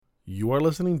You are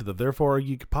listening to the Therefore I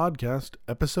Geek podcast,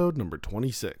 episode number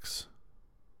 26.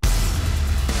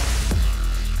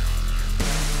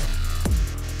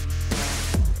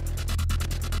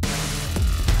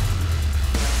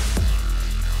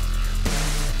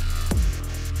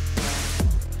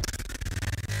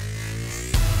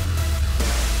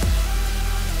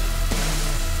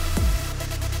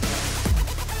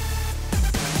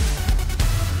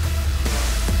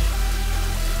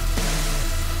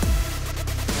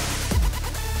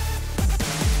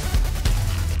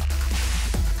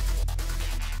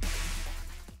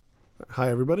 Hi,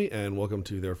 everybody, and welcome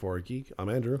to Therefore I Geek. I'm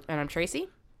Andrew. And I'm Tracy.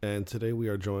 And today we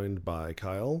are joined by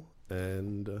Kyle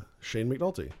and Shane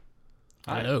McNulty.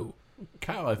 Hello.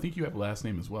 Kyle, I think you have a last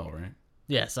name as well, right?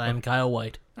 Yes, I am Kyle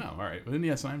White. Oh, all right. Well, then,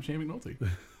 yes, I'm Shane McNulty. Well,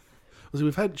 see,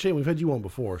 we've had you on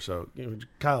before, so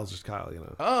Kyle's just Kyle, you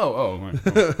know. Oh.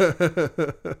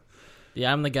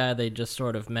 Yeah, I'm the guy they just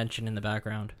sort of mention in the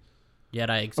background. Yet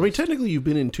I exist. I mean, technically you've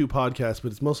been in 2 podcasts,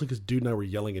 but it's mostly because Dude and I were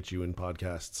yelling at you in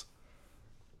podcasts.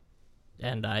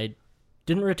 And I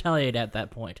didn't retaliate at that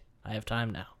point. I have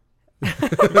time now.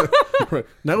 Right.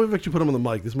 Now we've actually put him on the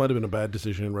mic. This might have been a bad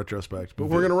decision in retrospect, but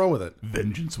we're going to run with it.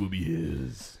 Vengeance will be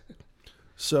his.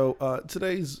 So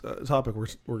today's topic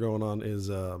we're going on is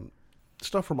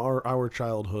stuff from our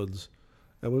childhoods,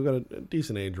 and we've got a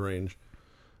decent age range.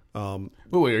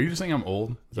 Wait, are you just saying I'm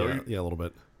old? Is that what Yeah, a little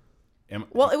bit.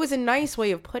 Well, it was a nice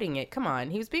way of putting it. Come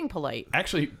on. He was being polite.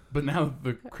 Actually, but now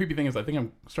the creepy thing is I think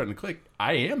I'm starting to click.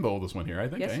 I am the oldest one here. I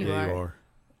think Yes, I am. you Yeah, you are. are.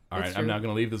 All right, That's I'm true. now going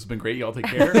to leave. This has been great. Y'all take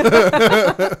care.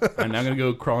 I'm now going to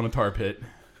go crawl in a tar pit.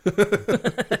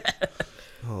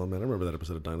 Oh man, I remember that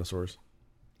episode of Dinosaurs.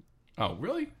 Oh,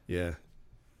 really? Yeah.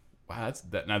 Wow,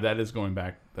 now that is going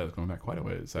back. That is going back quite a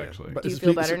ways, actually. But Do you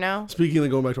feel better now? Speaking of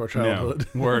going back to our childhood,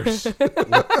 No, worse.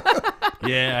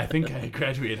 Yeah, I think I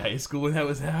graduated high school when that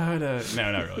was out.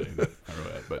 No, not really. Not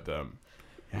really. But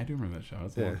yeah, I do remember that show.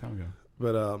 That's a long time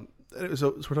ago. but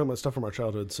so we're talking about stuff from our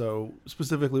childhood. So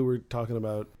specifically, we're talking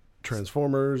about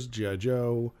Transformers, G.I.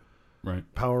 Joe, Right.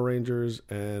 Power Rangers,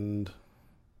 and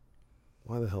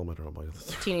why the hell am I drawing a blank?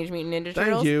 Teenage Mutant Ninja Thank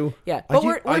Turtles? you. Yeah. I But keep- I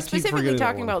we're keep specifically forgetting that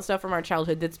talking one. about stuff from our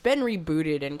childhood that's been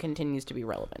rebooted and continues to be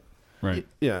relevant. Right.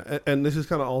 Yeah, and this has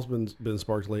kind of also been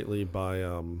sparked lately by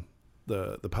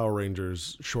the Power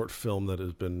Rangers short film that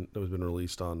was been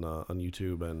released on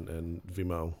YouTube and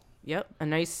Vimeo. Yep. A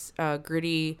nice,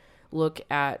 gritty look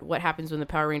at what happens when the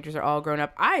Power Rangers are all grown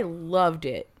up. I loved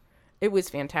it. It was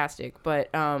fantastic. But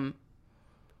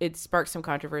it sparked some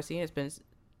controversy. It's been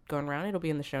going around. It'll be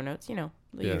in the show notes, the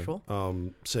usual.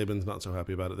 Saban's not so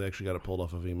happy about it. They actually got it pulled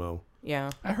off of Vimeo. Yeah.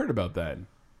 I heard about that.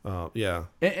 Yeah.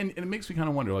 And it makes me kind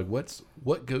of wonder, like,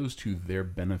 what goes to their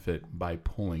benefit by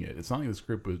pulling it? It's not like this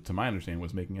group, was, to my understanding,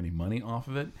 was making any money off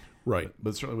of it. Right.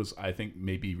 But it certainly was, I think,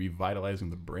 maybe revitalizing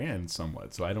the brand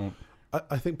somewhat. So I don't...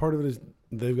 I think part of it is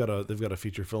they've got a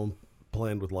feature film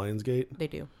planned with Lionsgate, They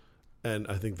do. and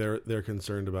I think they're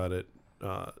concerned about it.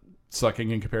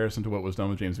 Sucking in comparison to what was done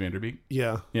with James Vanderbeek?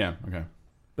 Yeah, Yeah, okay.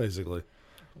 basically.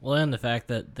 Well, and the fact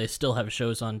that they still have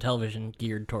shows on television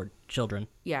geared toward children.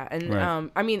 Yeah, and Right.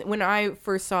 I mean, when I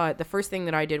first saw it, the first thing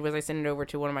that I did was I sent it over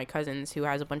to one of my cousins who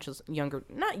has a bunch of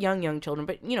not young children,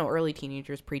 but early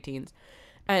teenagers, preteens.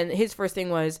 And his first thing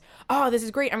was, "Oh, this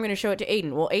is great! I'm going to show it to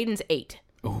Aiden." Well, Aiden's 8,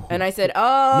 and I said,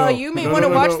 "Oh, you may want to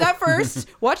watch that first.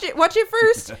 Watch it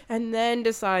first, and then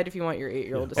decide if you want your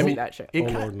 8-year-old to see that show."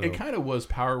 Lord, no. It kind of was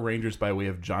Power Rangers by way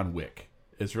of John Wick.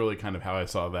 It's really kind of how I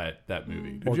saw that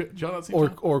movie. Did you not see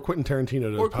John? Or Quentin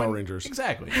Tarantino does Power Quentin- Rangers.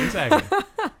 Exactly.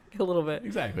 A little bit.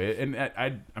 Exactly, and I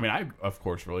mean, I of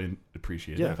course really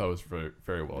appreciate it. Yeah. I thought it was very,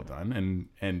 very well done,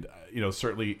 and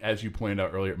certainly as you pointed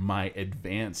out earlier, my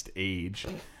advanced age,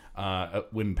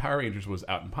 when Power Rangers was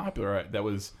out and popular, that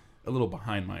was a little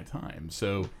behind my time,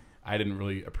 so I didn't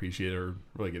really appreciate or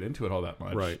really get into it all that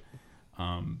much. Right.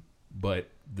 But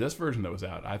this version that was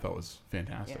out, I thought was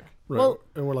fantastic. Yeah. Right. Well-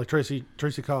 and we're like Tracy,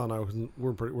 Kyle, and I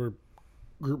we're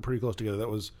grouped pretty close together. That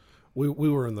was we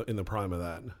were in the prime of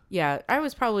that. Yeah, I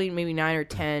was probably maybe 9 or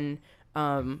 10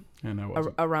 And I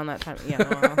wasn't. around that time.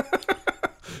 Yeah.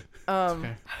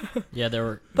 Okay. Yeah, there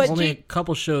were But only a G-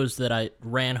 couple shows that I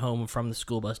ran home from the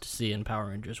school bus to see, and Power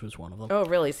Rangers was one of them. Oh,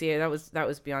 really? See, that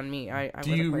was beyond me. I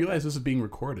Do you realize this is being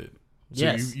recorded? So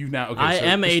Yes. You now. Okay, I so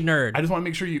am a nerd. I just want to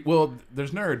make sure you. Well,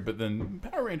 there's nerd, but then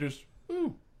Power Rangers.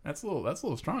 Ooh, that's a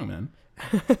little strong, man.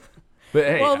 But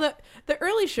hey, Well, the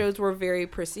early shows were very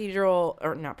procedural,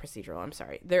 or not procedural. I'm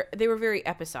sorry. They were very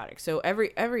episodic. So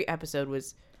every episode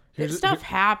was stuff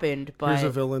happened, but Here's a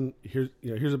villain.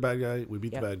 Here's a bad guy. We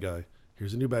beat Yep. the bad guy.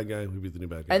 Here's a new bad guy. We beat the new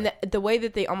bad guy. and the way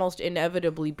that they almost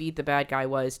inevitably beat the bad guy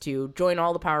was to join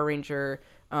all the Power Ranger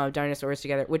dinosaurs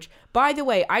together. Which, by the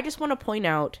way, I just want to point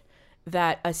out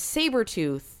that a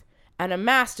saber-tooth and a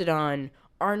mastodon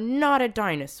are not a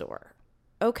dinosaur.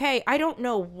 Okay, I don't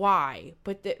know why,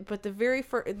 but the very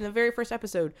in the very first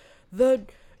episode,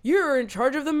 you're in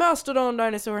charge of the mastodon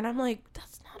dinosaur, and I'm like,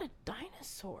 that's not a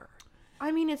dinosaur.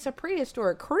 I mean, it's a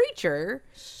prehistoric creature,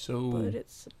 but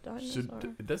it's a dinosaur.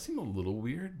 So it does seem a little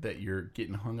weird that you're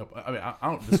getting hung up. I mean, I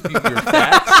don't dispute your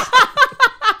facts,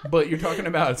 but you're talking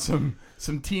about some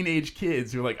teenage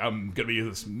kids who are like, I'm gonna be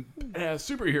this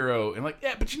superhero, and like,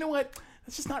 yeah, but you know what?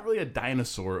 That's just not really a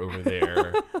dinosaur over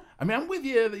there. I mean, I'm with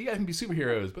you that you guys can be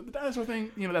superheroes, but the dinosaur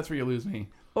thing, that's where you lose me.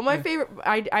 Well, my favorite,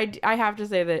 I have to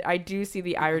say that I do see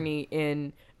the irony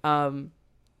in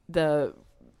the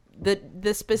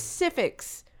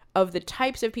specifics of the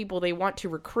types of people they want to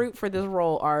recruit for this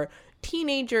role are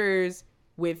teenagers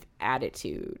with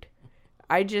attitude.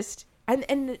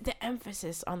 And the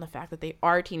emphasis on the fact that they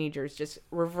are teenagers just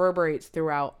reverberates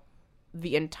throughout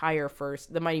the entire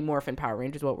the Mighty Morphin Power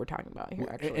Rangers, what we're talking about here,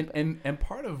 actually. And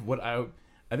part of what I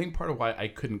think part of why I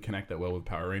couldn't connect that well with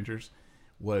Power Rangers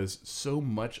was so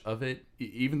much of it,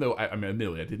 even though I mean,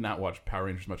 admittedly, I did not watch Power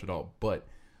Rangers much at all, but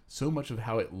so much of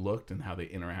how it looked and how they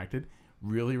interacted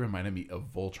really reminded me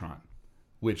of Voltron,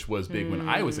 which was big when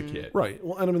I was a kid. Right.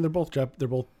 Well, and I mean, they're both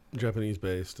Japanese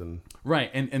based, and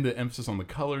right, and the emphasis on the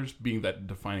colors being that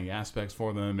defining aspects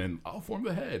for them, and I'll form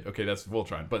the head. Okay, that's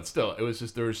Voltron, but still, it was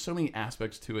just there were so many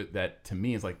aspects to it that to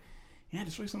me is like, yeah,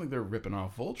 just really something like they're ripping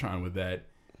off Voltron with that.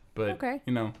 But okay,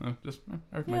 just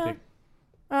my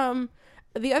take.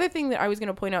 The other thing that I was going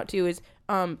to point out too is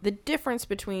the difference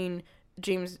between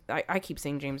James. I keep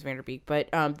saying James Van Der Beek, but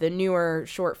the newer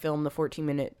short film, the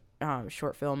 14-minute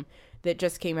short film that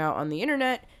just came out on the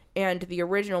internet, and the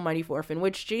original Mighty Morphin,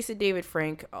 which Jason David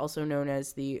Frank, also known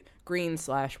as the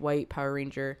green/white Power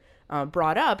Ranger,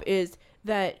 brought up, is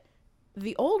that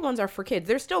the old ones are for kids.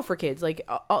 They're still for kids. Like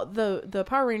the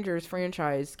Power Rangers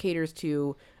franchise caters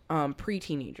to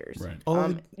pre-teenagers. Right.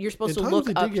 You're supposed to look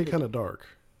up. It did get kind of dark.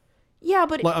 Yeah,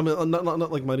 but I mean,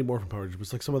 not like Mighty Morphin Power Rangers, but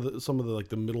it's like some of the like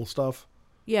the middle stuff.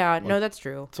 Yeah, no, that's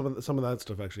true. Some of that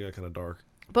stuff actually got kind of dark.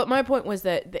 But my point was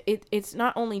that it's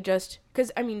not only just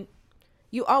because, I mean,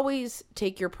 you always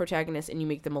take your protagonist and you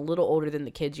make them a little older than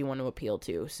the kids you want to appeal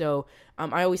to. So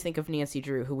I always think of Nancy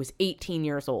Drew, who was 18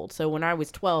 years old. So when I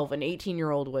was 12, an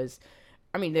 18-year-old was,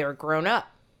 I mean, they were grown up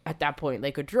at that point.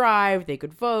 They could drive, they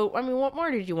could vote. I mean, what more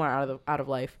did you want out of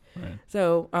life? Right.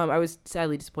 So I was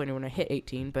sadly disappointed when I hit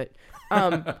 18, but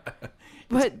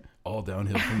all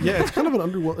downhill from there. Yeah, it's kind of an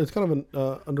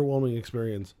underwhelming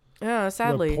experience. Yeah,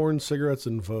 sadly. Porn, cigarettes,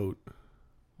 and vote.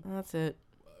 That's it.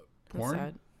 Porn? That's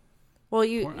sad. Well,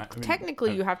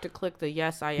 technically you have to click the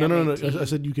yes, I am. No. 18. I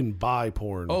said you can buy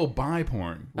porn. Oh, buy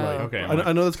porn. Right. Okay.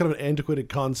 I know that's kind of an antiquated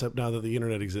concept now that the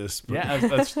internet exists. But. Yeah,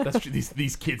 that's true.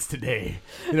 These kids today,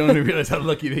 they don't even realize how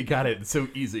lucky they got it. It's so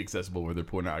easily accessible with their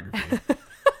pornography.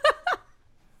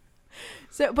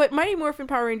 So, but Mighty Morphin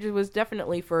Power Rangers was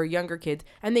definitely for younger kids,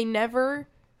 and they nothing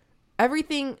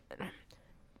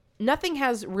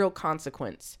has real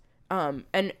consequence.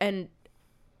 And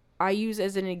I use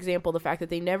as an example the fact that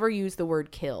they never use the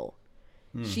word kill.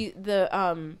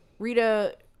 Rita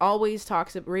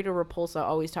Repulsa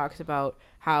always talks about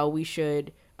how we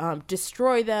should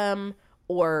destroy them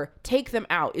or take them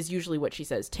out is usually what she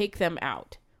says. Take them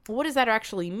out. Well, what does that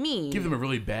actually mean? Give them a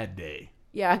really bad day.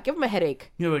 Yeah, give them a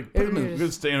headache. Like put them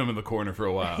just stand them in the corner for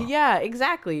a while. Yeah,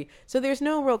 exactly. So there's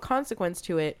no real consequence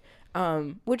to it,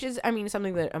 which is, I mean,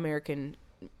 something that American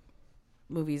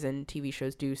movies and TV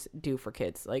shows do for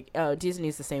kids. Like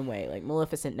Disney's the same way. Like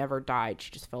Maleficent never died;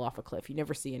 she just fell off a cliff. You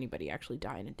never see anybody actually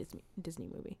die in a Disney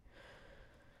movie.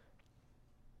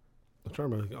 I'm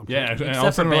trying to remember.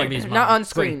 Except for babies, not on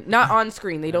screen. Like, not on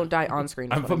screen. They don't die on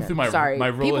screen. I'm flipping through my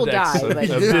Rolodex people die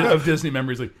of Disney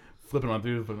memories, like flipping on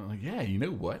through. But I'm like, yeah, you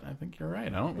know what? I think you're right.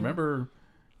 I don't remember.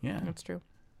 Yeah, that's true.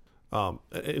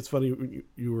 It's funny.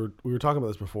 We were talking about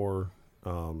this before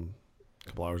a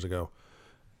couple hours ago,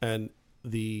 and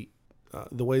the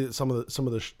way that some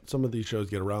of these shows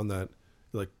get around that,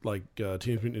 like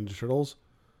Teenage Mutant Ninja Turtles,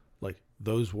 like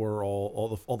those were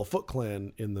all the Foot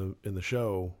Clan in the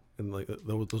show, and like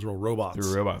those were all robots. They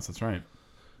were robots. That's right.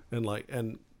 And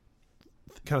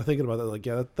kind of thinking about that, like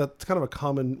that's kind of a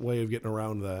common way of getting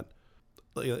around that.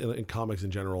 In comics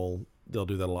in general, they'll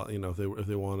do that a lot. If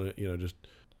they want to, just.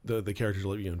 The characters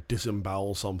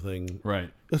disembowel something,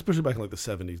 right? Especially back in like the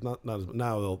 70s. Not as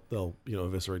now they'll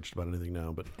eviscerate just about anything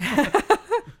now, but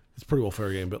it's pretty well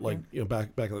fair game. But back in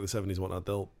like the 70s and whatnot,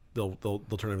 they'll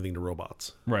turn everything to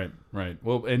robots. Right.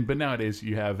 Well, but nowadays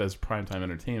you have as primetime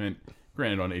entertainment,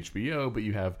 granted on HBO, but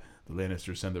you have the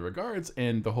Lannisters send their regards,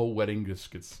 and the whole wedding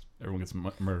just gets everyone gets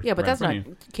murdered. Yeah, but that's not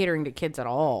catering to kids at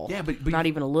all. Yeah, but not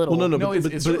even a little. Well, no, No,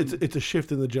 but it's it's a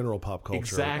shift in the general pop culture.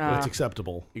 Exactly. It's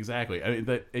acceptable. Exactly. I mean,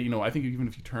 that, I think even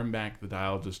if you turn back the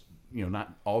dial just,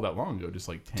 not all that long ago, just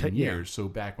like 10 yeah. years. So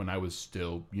back when I was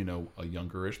still, a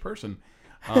youngerish person,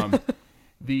 I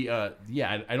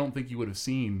don't think you would have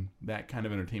seen that kind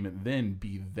of entertainment then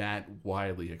be that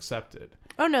widely accepted.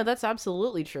 Oh no, that's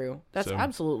absolutely true. That's So-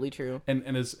 absolutely true. And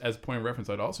as point of reference,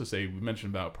 I'd also say, we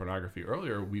mentioned about pornography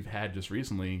earlier. We've had just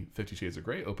recently 50 Shades of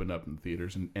Grey open up in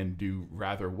theaters and do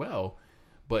rather well.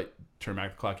 But turn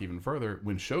back the clock even further,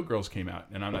 when Showgirls came out,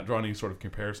 and I'm not drawing any sort of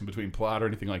comparison between plot or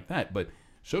anything like that, but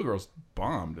Showgirls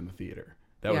bombed in the theater.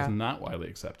 That Yeah. was not widely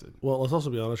accepted. Well, let's also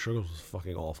be honest. Showgirls was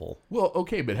fucking awful. Well,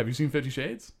 okay, but have you seen 50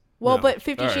 Shades? Well, No. but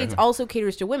 50 All right. Shades also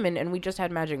caters to women, and we just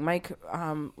had Magic Mike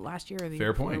last year or the Fair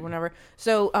year before, point. or whenever.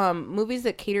 So movies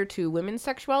that cater to women's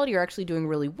sexuality are actually doing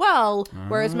really well,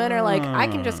 whereas men are like, I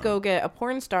can just go get a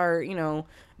porn star,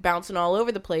 bouncing all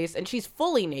over the place, and she's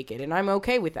fully naked, and I'm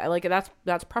okay with that. Like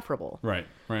that's preferable. Right.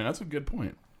 That's a good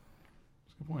point.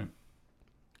 That's a good point.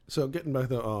 So getting back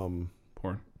to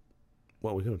Porn.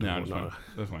 well, we could have No, done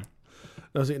that's fine.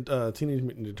 No, see, Teenage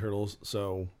Mutant Ninja Turtles.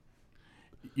 So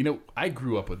I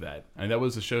grew up with that. And that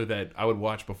was a show that I would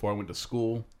watch before I went to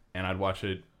school, and I'd watch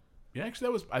it. Yeah, actually,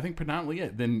 that was, I think, predominantly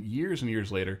it. Then years and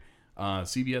years later,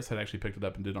 CBS had actually picked it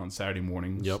up and did it on Saturday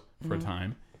mornings for a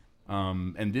time,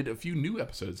 and did a few new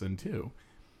episodes then, too.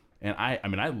 And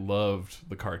I loved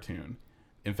the cartoon.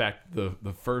 In fact, the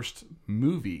first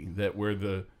movie where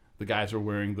the guys are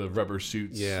wearing the rubber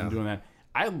suits and doing that,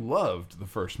 I loved the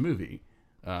first movie.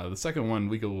 The second one,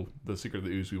 The Secret of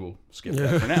the Ooze, we will skip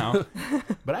that for now.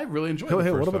 But I really enjoyed the hey,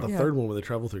 first what about film. the third one where they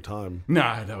travel through time?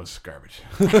 Nah, that was garbage.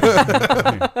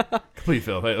 Complete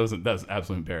filth. That was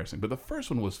absolutely embarrassing. But the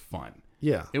first one was fun.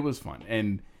 Yeah, It was fun.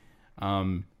 And,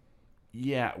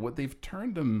 what they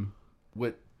turned the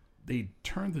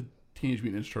Teenage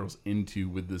Mutant Ninja Turtles into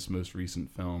with this most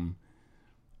recent film,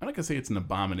 I'm not going to say it's an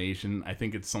abomination. I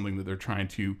think it's something that they're trying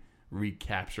to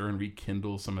recapture and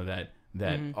rekindle some of that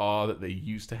awe that they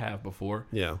used to have before.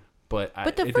 yeah. But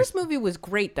The first movie was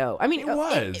great, though. I mean, It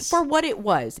was. for what it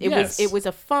was. Yes. It was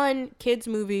a fun kids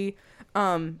movie.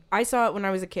 I saw it when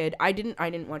I was a kid. I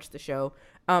didn't watch the show.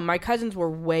 My cousins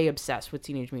were way obsessed with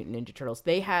Teenage Mutant Ninja Turtles.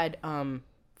 They had a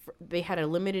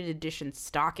limited edition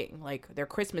stocking, like their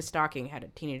Christmas stocking had a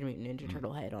Teenage Mutant Ninja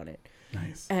Turtle head on it.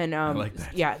 Nice. And I like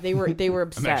that. yeah, they were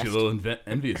obsessed. I'm actually a little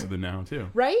envious of them now, too.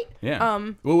 Right? Yeah.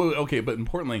 Well, okay, but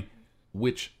importantly,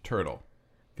 which turtle?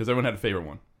 Because everyone had a favorite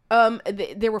one.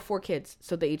 There were 4 kids,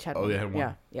 so they each had one. they had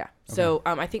one. Yeah. So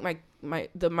I think my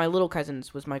little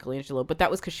cousin's was Michelangelo, but that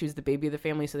was because she was the baby of the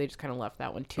family, so they just kind of left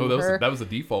that one to her. That was the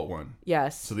default one.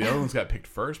 Yes. So the other ones got picked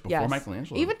first before Yes.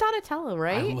 Michelangelo. Even Donatello,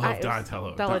 right? I love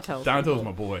Donatello. Donatello's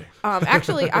my boy.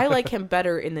 Actually, I like him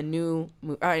better in the new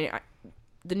movie.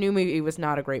 The new movie was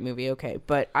not a great movie, okay,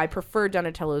 but I prefer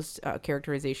Donatello's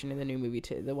characterization in the new movie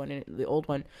to the old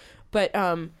one. But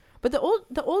the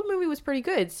old movie was pretty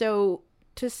good. So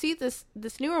to see this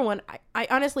newer one, I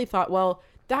honestly thought, well,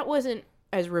 that wasn't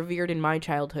as revered in my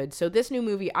childhood. So this new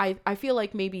movie, I feel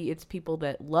like maybe it's people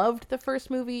that loved the first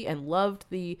movie and loved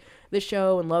the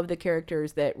show and loved the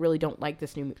characters that really don't like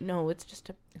this new movie. No, it's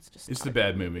It's the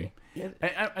bad movie.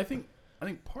 I think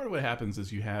part of what happens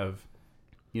is you have,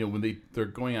 when they're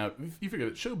going out, you figure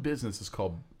that show business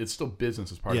it's still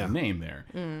business as part of the name there.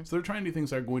 So they're trying to do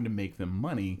things that are going to make them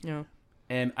money. Yeah.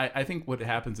 And I think what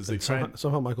happens is they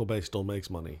Somehow Michael Bay still makes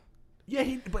money.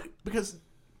 Yeah, but because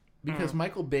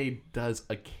Michael Bay does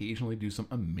occasionally do some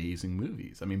amazing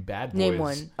movies. I mean, Bad Boys. Name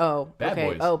one. Oh, Bad okay.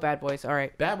 Boys. Oh, Bad Boys. All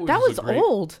right. Bad Boys That is was a great-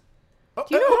 old. Do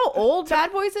you know how old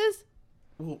Bad Boys is?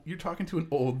 Well, you're talking to an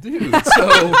old dude,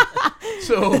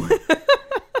 so.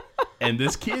 And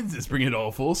this kid's is bringing it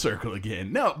all full circle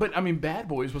again. No, but I mean, Bad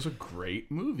Boys was a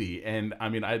great movie, and I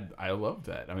mean, I loved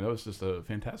that. I mean, that was just a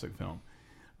fantastic film.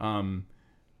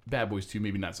 Bad Boys 2,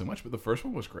 maybe not so much, but the first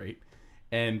one was great.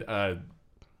 And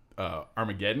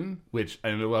Armageddon, which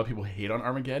I know a lot of people hate on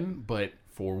Armageddon, but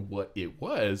for what it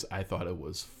was, I thought it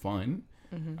was fun.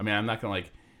 Mm-hmm. I mean, I'm not gonna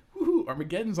like, woohoo,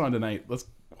 Armageddon's on tonight, let's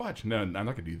watch. No, I'm not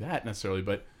gonna do that necessarily,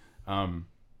 but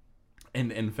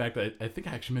and in fact, I think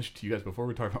I actually mentioned to you guys before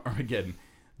we talked about Armageddon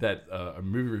that a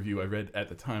movie review I read at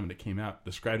the time when it came out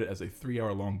described it as a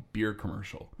 3-hour-long beer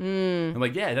commercial. I'm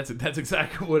like, yeah, that's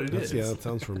exactly what it is. Yeah, that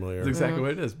sounds familiar. That's exactly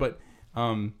what it is. But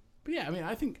yeah, I mean,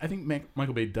 I think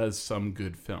Michael Bay does some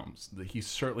good films. He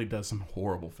certainly does some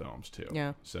horrible films too.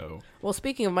 Yeah. So Well,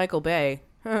 speaking of Michael Bay,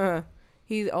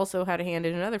 he also had a hand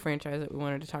in another franchise that we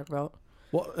wanted to talk about.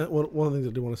 Well, one of the things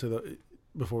I do want to say though,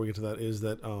 before we get to that is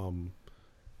that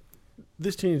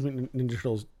this Teenage Mutant Ninja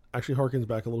Turtles actually harkens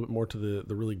back a little bit more to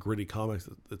the really gritty comics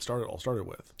that it started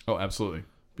with. Oh, absolutely.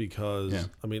 Because Yeah.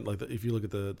 I mean, like if you look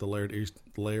at the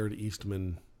Laird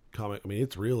Eastman comic, I mean,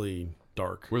 it's really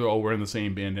dark. We're all wearing the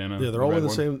same bandana. Yeah, they're all wearing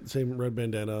the red same red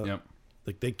bandana. one. Yep.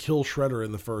 Like they kill Shredder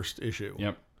in the first issue.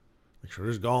 Yep. Like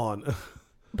Shredder's gone.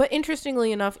 But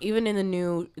interestingly enough, even in the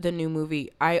new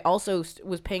movie, I also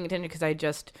was paying attention because I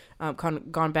just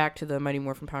gone back to the Mighty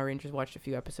Morphin Power Rangers, watched a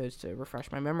few episodes to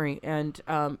refresh my memory, and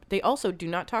they also do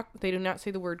not talk. They do not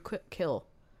say the word kill,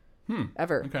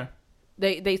 ever. Okay.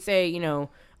 They say, you know,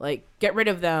 like get rid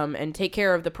of them and take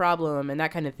care of the problem and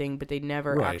that kind of thing, but they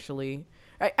never Right. actually.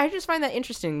 I just find that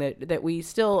interesting that we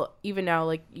still, even now,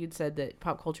 like you'd said, that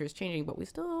pop culture is changing, but we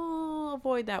still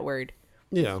avoid that word.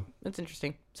 Yeah. That's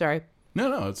interesting. Sorry.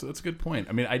 No, it's a good point.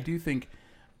 I mean, I do think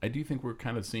we're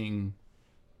kind of seeing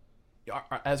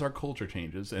as our culture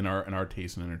changes and our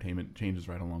taste in entertainment changes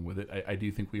right along with it. I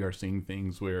do think we are seeing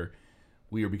things where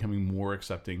we are becoming more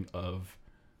accepting of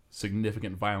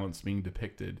significant violence being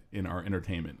depicted in our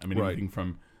entertainment. I mean, Right. everything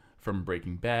from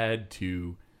Breaking Bad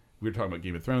to we were talking about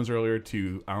Game of Thrones earlier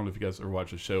to I don't know if you guys ever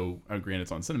watched the show. Granted,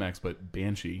 it's on Cinemax, but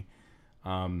Banshee.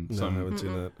 No, I haven't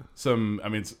seen that. I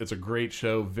mean, it's a great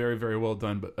show, very, very well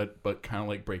done, but kind of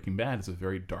like Breaking Bad, it's a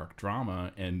very dark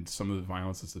drama, and some of the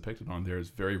violence that's depicted on there is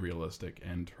very realistic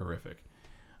and horrific,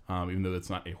 even though it's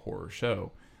not a horror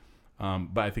show.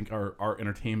 But I think our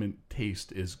entertainment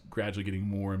taste is gradually getting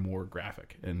more and more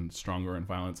graphic and stronger in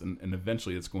violence, and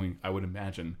eventually it's going, I would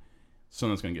imagine, some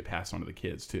of it's going to get passed on to the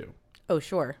kids too. Oh,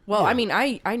 sure. Well, Yeah. I mean,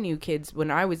 I knew kids when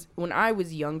I was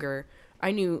younger.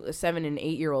 I knew 7 and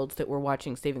 8 year olds that were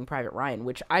watching Saving Private Ryan,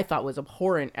 which I thought was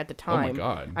abhorrent at the Oh my time.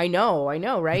 God. I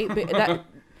know, right? But that,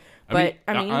 I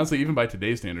mean, honestly, even by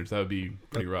today's standards, that would be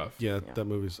pretty rough. Yeah, that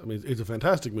movie's. I mean, it's a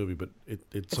fantastic movie, but it's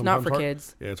it's sometimes not for hard-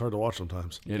 kids. Yeah, it's hard to watch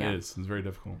sometimes. It Yeah. is. It's very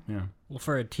difficult. Yeah. Well,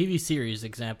 for a TV series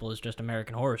example is just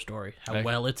American Horror Story, how Heck.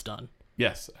 well it's done.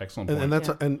 Yes. Excellent point. And that's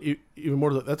Yeah. even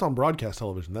more. That's on broadcast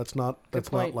television. That's not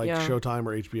point, not like yeah. Showtime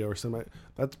or HBO or Cinema.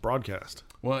 That's broadcast.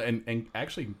 Well, and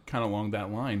actually, kind of along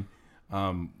that line,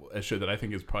 a show that I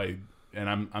think is probably, and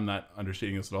I'm not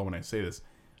understating this at all when I say this,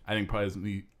 I think probably is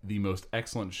the most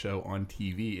excellent show on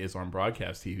TV is on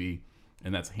broadcast TV,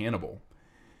 and that's Hannibal,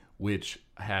 which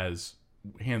has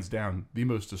hands down the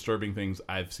most disturbing things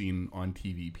I've seen on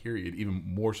TV. Period, even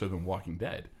more so than Walking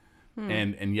Dead,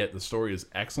 and yet the story is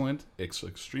excellent. It's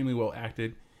extremely well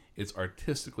acted. It's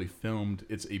artistically filmed.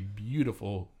 It's a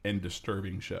beautiful and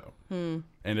disturbing show, and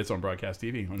it's on broadcast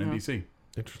TV on NBC.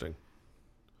 Interesting.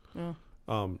 Yeah.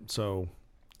 So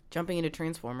Jumping into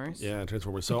Transformers. yeah,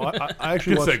 Transformers. So I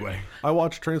actually Good watched, segue. I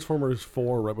watched Transformers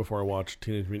 4 right before I watched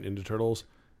Teenage Mutant Ninja Turtles,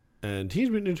 and Teenage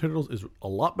Mutant Ninja Turtles is a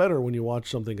lot better when you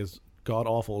watch something as god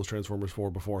awful as Transformers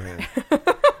 4 beforehand.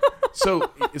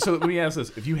 So let me ask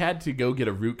this: if you had to go get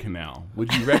a root canal,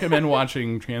 would you recommend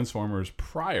watching Transformers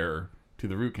prior to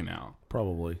the root canal?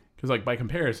 Probably. Because, like, by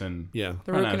comparison, Yeah.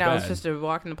 The not root as canal is bad. just a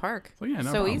walk in the park. So, yeah, no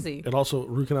so problem. easy. And also,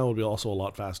 Root Canal would be also a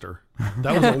lot faster.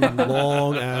 That was a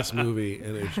long ass movie,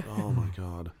 and it's oh my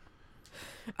god.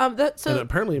 And So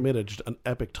apparently, it made just an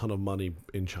epic ton of money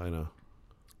in China.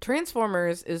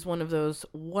 Transformers is one of those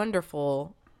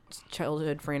wonderful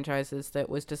childhood franchises that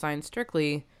was designed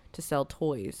strictly to sell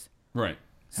toys. right?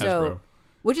 So,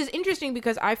 which is interesting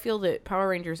because I feel that Power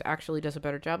Rangers actually does a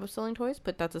better job of selling toys,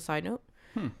 but that's a side note.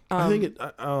 I think it.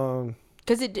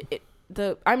 Because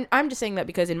I'm just saying that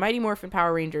because in Mighty Morphin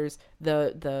Power Rangers,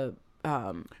 the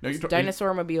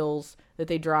dinosaur mobiles that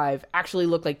they drive actually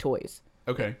look like toys.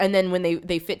 Okay. And then when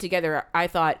they fit together, I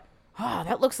thought, oh,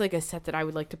 that looks like a set that I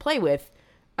would like to play with.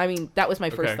 I mean, that was my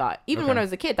first Okay. thought. Even Okay. when I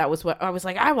was a kid, that was what I was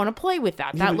like, I want to play with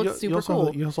that. That looks super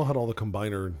cool. You also had all the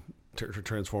combiner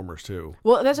Transformers too.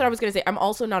 Well, that's what I was gonna say. I'm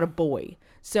also not a boy,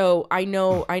 so I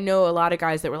know a lot of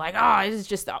guys that were like, "Oh, this is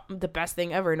just the best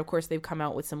thing ever." And of course, they've come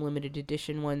out with some limited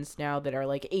edition ones now that are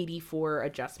like 84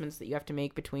 adjustments that you have to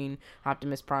make between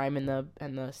Optimus Prime and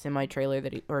the semi trailer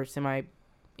semi,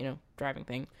 driving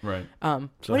thing. Right.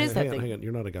 What is that thing? Hang on,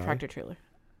 you're not a guy. Tractor trailer.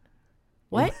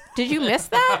 What? Did you miss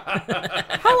that?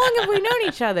 How long have we known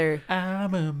each other?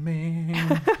 I'm a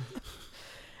man.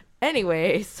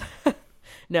 Anyways.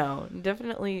 No,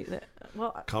 definitely.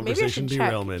 Well, Conversation maybe I should check.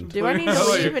 derailment. Do I need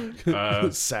to leave?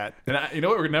 And Sat. And you know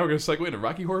what? Now we're going to segue into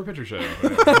Rocky Horror Picture Show.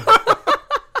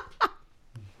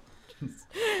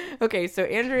 okay, so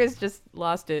Andrea's just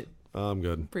lost it I'm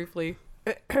good. briefly.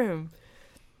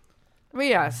 But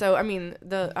yeah, so I mean,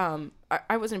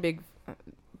 I wasn't a big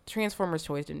Transformers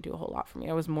toys. Didn't do a whole lot for me.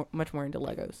 I was much more into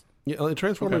Legos. Yeah,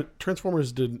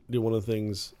 Transformers did one of the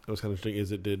things that was kind of interesting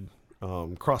is it did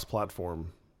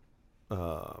cross-platform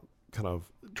kind of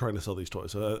trying to sell these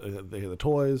toys. So they had the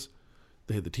toys,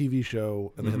 they had the TV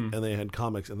show, and they had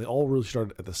comics, and they all really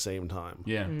started at the same time.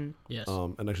 Yeah. Yes.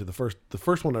 And actually, the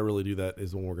first one I really do that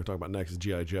is the one we're going to talk about next is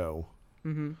G.I. Joe.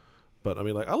 Mm-hmm. But I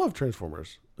mean, like I love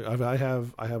Transformers. I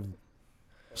have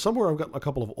somewhere I've got a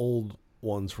couple of old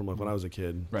ones from like when I was a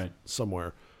kid, Right.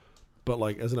 somewhere. But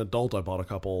like as an adult, I bought a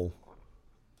couple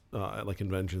at like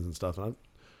conventions and stuff, and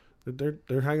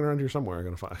they're hanging around here somewhere. I'm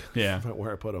gonna find find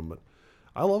where I put them, but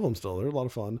I love them still. They're a lot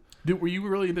of fun. Were you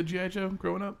really into G.I. Joe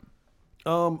growing up?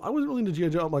 I was really into G.I.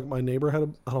 Joe. Like my neighbor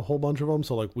had a whole bunch of them,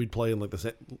 so like we'd play in like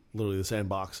literally the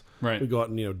sandbox. Right. We'd go out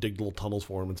and dig little tunnels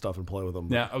for them and stuff and play with them.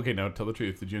 Yeah. Okay. Now tell the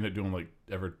truth. Did you end up doing like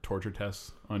ever torture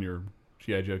tests on your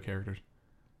G.I. Joe characters,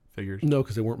 figures? No,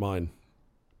 because they weren't mine.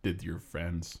 Did your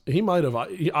friends? He might have.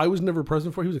 I was never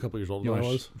present for. He was a couple years older You than I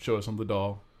want was. to show us on the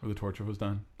doll where the torture was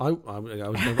done? I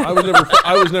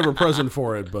was never present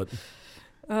for it, but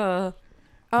I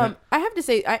have to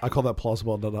say, I call that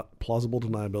plausible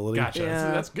deniability. Gotcha.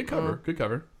 Yeah. That's good cover. Good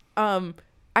cover.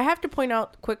 I have to point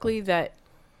out quickly that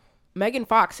Megan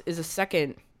Fox is a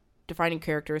second defining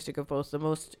characteristic of both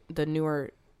the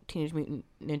newer Teenage Mutant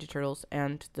Ninja Turtles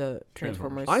and the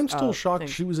Transformers. I'm still shocked thing.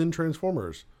 she was in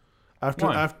Transformers.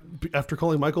 Why? After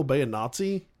calling Michael Bay a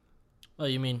Nazi. Oh,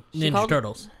 you mean She Ninja called-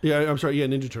 Turtles? Yeah, I'm sorry. Yeah,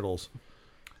 Ninja Turtles.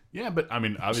 Yeah, but I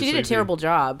mean, obviously She did a terrible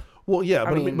job. Well, yeah,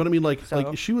 but I mean, like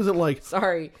she wasn't like.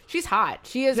 Sorry, she's hot.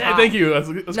 She is. Yeah, hot. thank you. Let's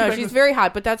No, go she's back very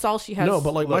hot, but that's all she has. No,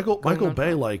 but like Michael going on.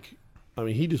 Bay, like, I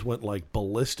mean, he just went like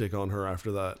ballistic on her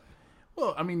after that.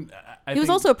 Well, I mean, I He was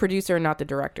think- also a producer and not the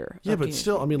director. Yeah, of but Teenage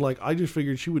still, I mean, like, I just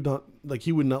figured he would not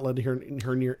let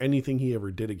her near anything he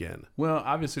ever did again. Well,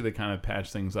 obviously they kind of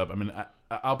patched things up. I mean,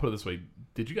 I'll put it this way: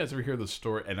 did you guys ever hear the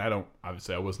story? And I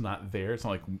was not there. It's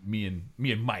not like me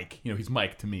and Mike. He's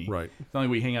Mike to me. Right. It's not like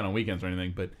we hang out on weekends or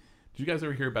anything. But did you guys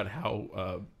ever hear about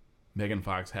how Megan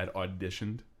Fox had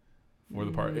auditioned for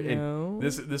the part? No. And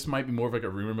this might be more of like a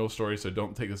rumor mill story, so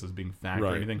don't take this as being fact or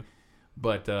Right. anything.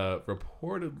 But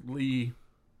reportedly,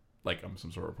 like I'm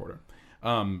some sort of reporter,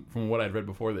 from what I'd read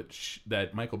before,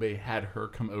 that Michael Bay had her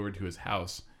come over to his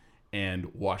house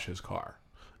and wash his car.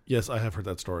 Yes, I have heard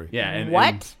that story. Yeah, and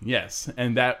What? yes,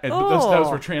 and that was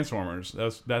for Oh. Transformers.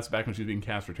 That's back when she was being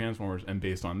cast for Transformers, and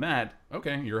based on that,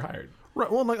 okay, you're hired. Right.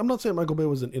 Well, like, I'm not saying Michael Bay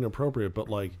wasn't inappropriate, but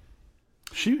like,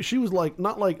 she was like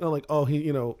not like oh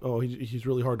he's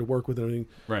really hard to work with and everything.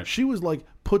 Right. She was like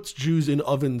puts Jews in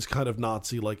ovens kind of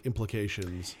Nazi like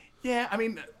implications. Yeah, I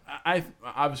mean, I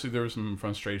obviously there were some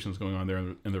frustrations going on there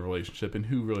in the relationship, and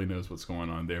who really knows what's going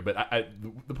on there. But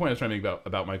the point I was trying to make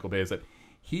about Michael Bay is that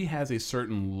he has a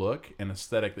certain look and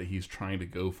aesthetic that he's trying to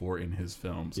go for in his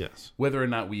films. Yes. Whether or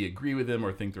not we agree with him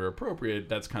or think they're appropriate,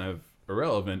 that's kind of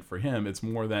irrelevant for him. It's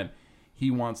more that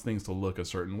he wants things to look a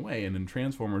certain way. And in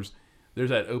Transformers, there's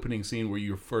that opening scene where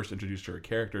you're first introduced to her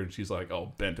character, and she's like,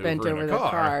 "Oh, bent over in a the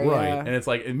car. Right. Yeah. And it's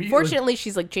like immediately. Fortunately,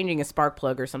 she's like changing a spark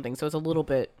plug or something, so it's a little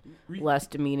bit less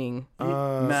demeaning.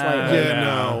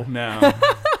 no,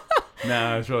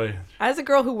 it's really. As a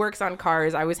girl who works on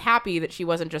cars, I was happy that she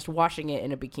wasn't just washing it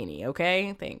in a bikini.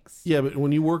 Okay, thanks. Yeah, but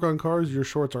when you work on cars, your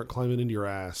shorts aren't climbing into your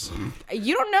ass.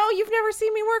 You don't know. You've never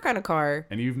seen me work on a car.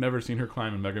 And you've never seen her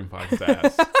climb in Megan Fox's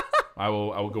ass. I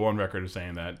will go on record as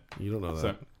saying that. You don't know that.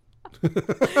 So,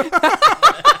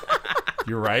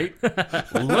 you're right.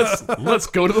 Let's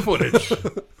go to the footage.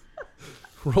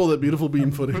 Roll that beautiful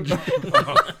bean footage.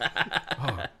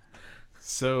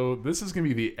 So this is going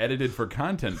to be the edited for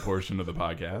content portion of the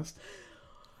podcast.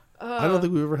 I don't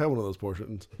think we've ever had one of those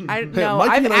portions. I Hey, no.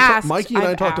 Mikey I've and asked. Mikey and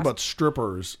I I've talked asked. about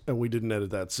strippers, and we didn't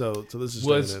edit that. So this is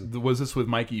staying in. Was this with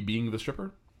Mikey being the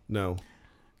stripper? No.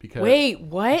 Because Wait,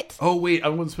 what? Oh wait, I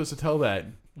wasn't supposed to tell that.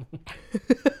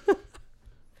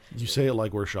 You say it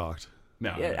like we're shocked.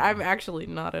 No, Yeah, I'm actually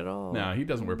not at all. no, he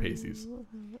doesn't wear pasties.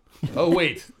 Oh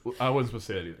wait, I wasn't supposed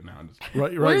to say that either. No, I'm just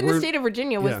Right. We're Right. in the state of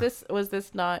Virginia. yeah. Was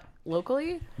this not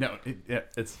locally? no.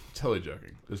 It's totally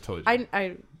joking. It's totally joking.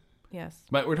 I yes.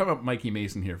 But we're talking about Mikey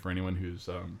Mason here for anyone who's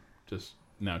just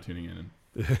now tuning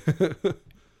in.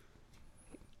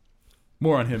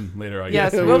 More on him later, I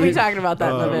Yes, guess. we'll be talking about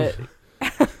that in a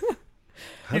bit.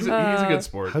 He's a good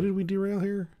sport. How did we derail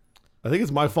here? I think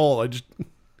it's my fault. I just.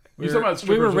 You're talking about we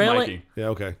strippers were with railing- Mikey. Yeah.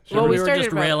 Okay. Well, we we were started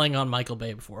just about- railing on Michael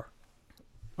Bay before.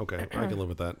 Okay. I can live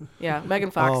with that. Yeah, Megan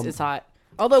Fox is hot.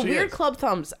 Although She weird is. club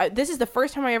thumbs. This is the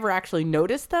first time I ever actually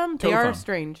noticed them. They Toe are thumb.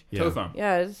 strange. Yeah. Toe thumb.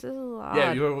 Yeah, it's a little odd.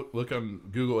 Yeah, you look on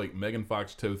Google like Megan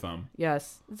Fox toe thumb.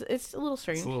 Yes, it's a little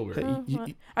strange. It's a little weird.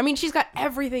 Hey, I mean, she's got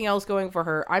everything else going for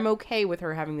her. I'm okay with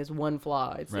her having this one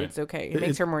flaw. It's Right. it's okay. It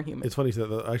makes her more human. It's funny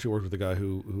that I actually worked with a guy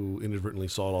who inadvertently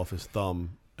sawed off his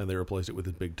thumb, and they replaced it with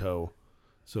his big toe.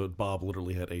 So Bob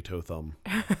literally had a toe thumb.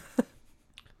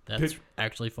 That's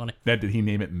actually funny. Now, did he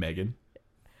name it Megan?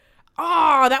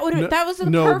 Oh, that was the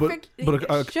perfect. But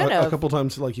a Should've. couple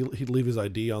times, like he'd leave his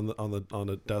ID on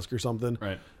the desk or something,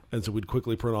 Right. And so we'd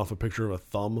quickly print off a picture of a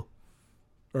thumb,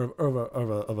 or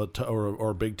a toe, or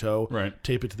a big toe, Right.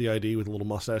 Tape it to the ID with a little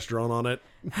mustache drawn on it.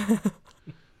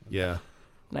 Yeah,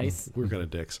 Nice. we're kind of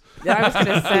dicks. Yeah, I was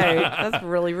gonna say that's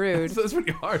really rude. That's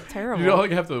pretty hard. Terrible. You don't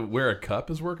like have to wear a cup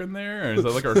as working there, or is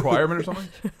that like a requirement or something?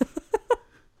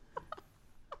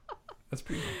 That's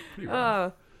pretty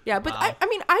rough. Yeah, but I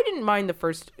mean, I didn't mind the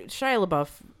first Shia LaBeouf,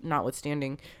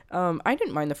 notwithstanding. I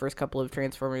didn't mind the first couple of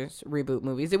Transformers reboot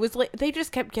movies. It was like they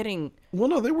just kept getting. Well,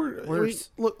 no, they were Worse.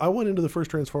 look, I went into the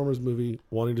first Transformers movie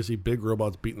wanting to see big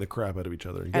robots beating the crap out of each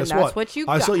other. And guess that's what you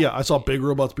I saw. got. Yeah, I saw big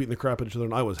robots beating the crap out of each other,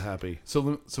 and I was happy.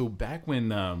 So back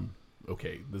when,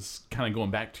 okay, this kind of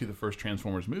going back to the first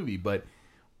Transformers movie, but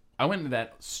I went into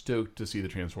that stoked to see the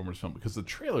Transformers film because the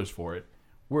trailers for it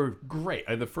were great.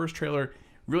 The first trailer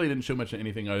really didn't show much of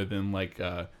anything other than like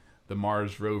the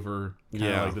Mars rover kind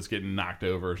of like just getting knocked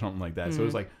over or something like that. So it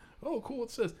was like, oh, cool,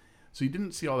 what's this? So you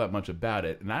didn't see all that much about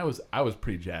it, and I was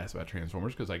pretty jazzed about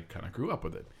Transformers because I kind of grew up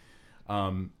with it.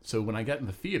 So when I got in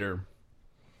the theater,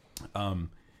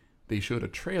 they showed a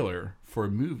trailer for a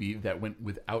movie that went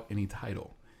without any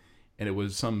title, and it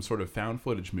was some sort of found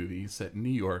footage movie set in New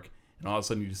York. And all of a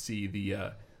sudden, you see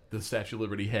the Statue of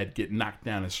Liberty head get knocked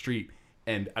down a street,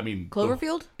 and I mean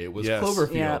Cloverfield? It was Yes.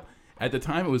 Cloverfield. Yeah. At the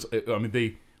time, it was. I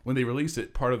mean, when they released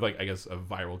it, part of like I guess a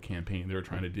viral campaign they were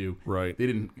trying to do. Right. They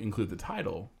didn't include the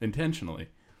title intentionally,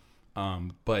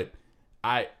 but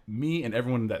me and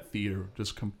everyone in that theater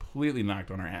just completely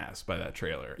knocked on our ass by that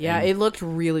trailer. Yeah, And, it looked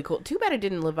really cool. Too bad it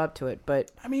didn't live up to it,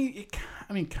 but I mean,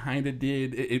 kind of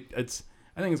did. It's.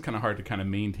 I think it's kind of hard to kind of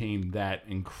maintain that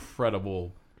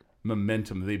incredible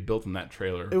momentum they built in that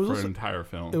trailer for also- an entire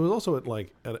film. It was also at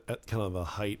kind of the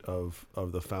height of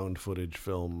the found footage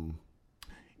film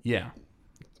yeah.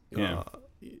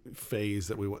 phase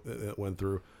that we went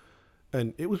through,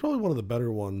 and it was probably one of the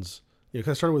better ones. You know,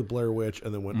 'cause I started with Blair Witch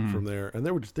and then went from there, and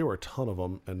there were a ton of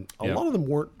them, and a Yeah. lot of them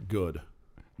weren't good.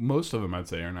 Most of them, I'd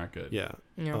say, are not good. Yeah,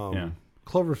 Yeah. Yeah.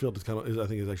 Cloverfield I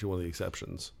think is actually one of the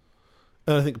exceptions,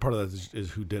 and I think part of that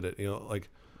is who did it. You know,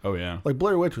 Oh yeah. like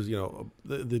Blair Witch was,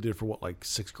 they did it for what, like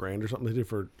 $6,000 or something. They did it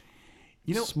for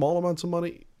small amounts of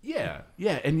money. Yeah,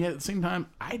 and yet at the same time,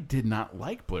 I did not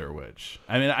like Blair Witch.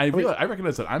 I mean, I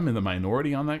recognize that I'm in the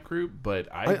minority on that group, but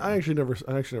I actually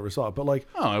never saw it, but like,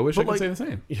 I wish I but could like- say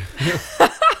the same.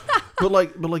 but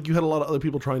like you had a lot of other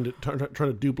people trying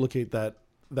to duplicate that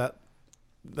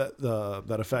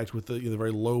effect with the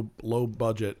very low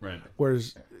budget. Right.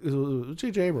 Whereas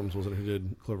J.J. Abrams wasn't who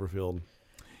did Cloverfield.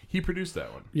 He produced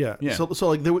that one. Yeah. Yeah. So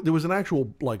like there was an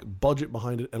actual like budget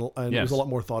behind it, and it Yes. was a lot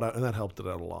more thought out, and that helped it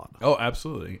out a lot. Oh,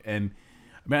 absolutely. And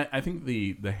I mean, I think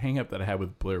the hang up that I had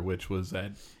with Blair Witch was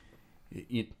that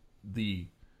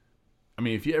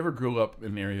if you ever grew up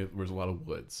in an area where there's a lot of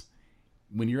woods,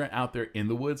 when you're out there in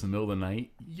the woods in the middle of the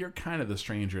night, you're kind of the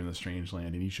stranger in the strange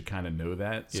land, and you should kind of know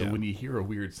that. So Yeah. when you hear a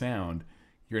weird sound,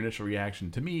 your initial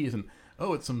reaction to me isn't,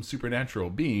 oh, it's some supernatural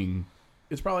being.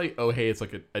 It's probably, oh, hey, it's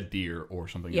like a deer or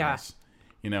something Yeah. else.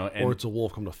 You know, and, Or it's a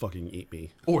wolf come to fucking eat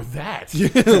me. or that,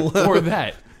 or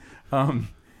that.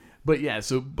 But yeah,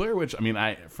 so Blair Witch. I mean,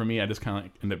 I just kind of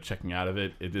like ended up checking out of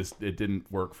it. It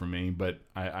didn't work for me. But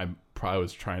I probably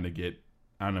was trying to get,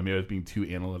 I don't know, maybe I was being too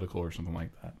analytical or something like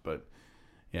that. But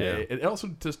yeah. It also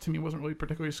just to me wasn't really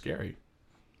particularly scary.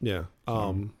 Yeah.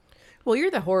 well,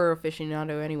 you're the horror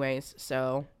aficionado, anyways,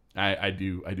 so I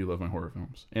do love my horror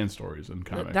films and stories and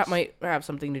comics. that might have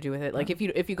something to do with it. Like if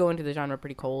you go into the genre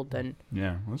pretty cold, then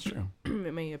Yeah, that's true.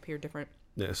 it may appear different.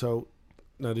 Yeah. So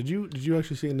now, did you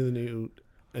actually see any of the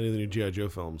new G.I. Joe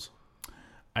films?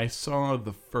 I saw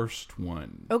the first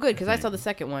one. Oh, good, because I saw think. the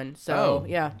second one. So Oh,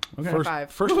 yeah, okay. First,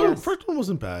 five. First Yes. one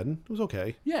wasn't bad. It was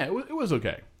okay. Yeah, it was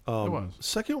okay. It was.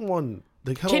 Second one,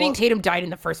 they had Channing a lot, Tatum died in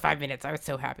the first 5 minutes. I was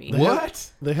so happy.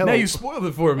 What? they had now a- you spoiled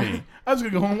it for me. I was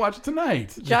gonna go home and watch it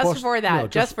tonight. Just watch- for that, no,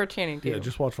 just for Channing Yeah, Tatum.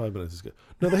 just watch 5 minutes. It's good.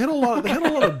 No, they had a lot. They had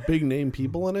a lot of big name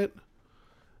people in it,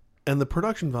 and the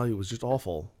production value was just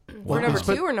awful. For number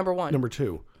Spent- 2 or number 1? Number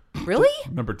 2. Really?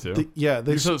 Number two.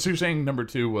 They So you're saying number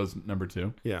 2 was number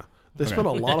 2? yeah. They spent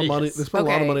a lot of money. Yes. They spent a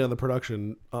lot of Okay. money on the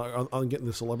production, on getting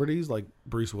the celebrities like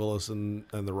Bruce Willis and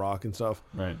The Rock and stuff.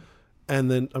 Right.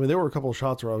 And then, I mean, there were a couple of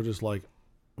shots where I was just like,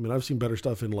 I mean, I've seen better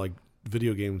stuff in like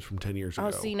video games from 10 years ago.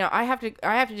 Oh, see, now I have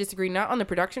to disagree, not on the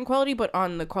production quality, but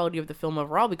on the quality of the film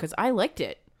overall, because I liked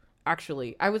it.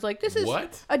 Actually, I was like, this is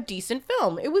What? a decent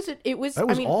film. It was. That was I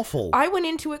mean, awful. I went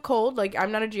into it cold. Like,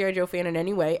 I'm not a G.I. Joe fan in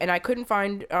any way, and I couldn't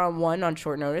find one on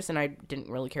short notice, and I didn't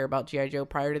really care about G.I. Joe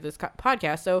prior to this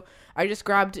podcast, so I just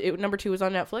grabbed it. Number 2 was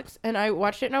on Netflix, and I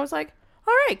watched it, and I was like,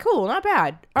 all right, cool, not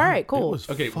bad. All right, cool. It was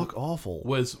Okay, fuck awful.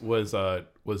 Was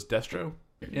Destro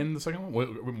in the second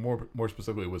one? More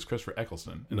specifically, was Christopher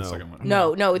Eccleston in the No. second one?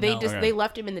 No, they No. just Okay. they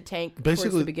left him in the tank towards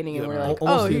Basically, the beginning, and yeah, we're like,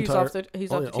 almost oh, the he's entire- off the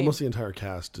team. almost the entire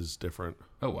cast is different.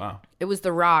 Oh wow. It was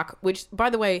The Rock, which,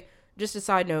 by the way, just a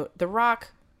side note, The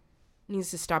Rock needs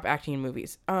to stop acting in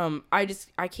movies.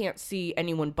 I can't see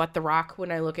anyone but The Rock when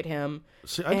I look at him.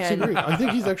 See, I disagree. I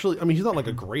think he's actually. I mean, he's not like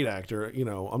a great actor. You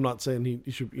know, I'm not saying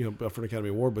he should go for an Academy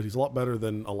Award, but he's a lot better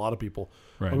than a lot of people.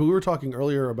 Right. I mean, we were talking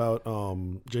earlier about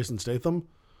Jason Statham.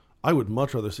 I would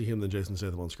much rather see him than Jason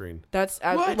Statham on screen. That's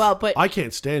What? well, but I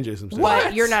can't stand Jason Statham.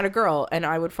 but you're not a girl, and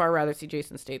I would far rather see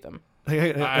Jason Statham.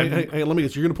 Hey, let me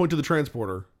guess. You're going to point to the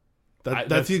transporter. That's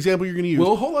that's- the example you're going to use.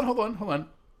 Well, hold on.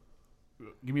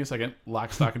 Give me a second.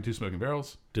 Lock, Stock, and Two Smoking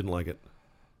Barrels. Didn't like it.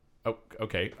 Oh,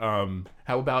 okay.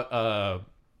 How about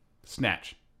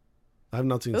Snatch? I have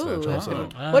not seen Ooh, Snatch. that's Also.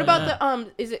 good. What about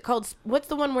the Is it called? What's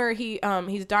the one where he's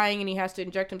dying and he has to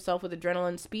inject himself with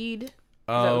adrenaline? Speed.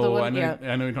 Oh, the one? I know.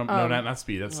 Yeah. I know. You're talking, no, not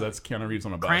Speed. That's Keanu Reeves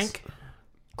on a bus. Crank.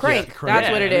 Crank. Yeah, Crank.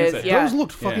 That's what it Yeah, is. those Yeah. Those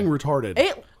looked fucking retarded.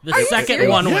 The Are you second serious?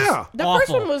 one was Yeah. The awful.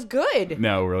 first one was good.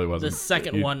 No, it really The wasn't.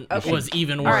 second You- one Okay. was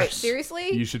even worse. All right, seriously.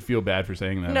 You should feel bad for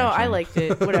saying that. No, I actually. liked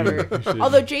it. Whatever. should.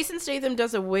 Although Jason Statham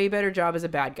does a way better job as a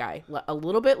bad guy. A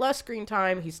little bit less screen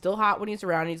time. He's still hot when he's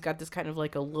around. He's got this kind of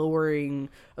like a lowering,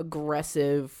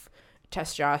 aggressive,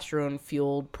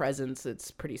 testosterone-fueled presence that's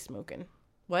pretty smoking.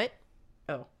 What?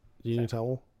 Oh. You need a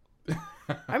towel?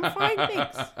 I'm fine,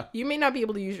 thanks. You may not be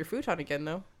able to use your futon again,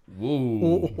 though.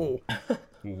 Woo.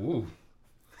 Woo.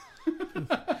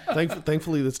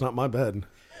 Thankfully, that's not my bed.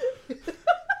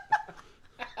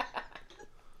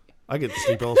 I get to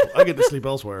sleep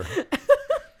elsewhere.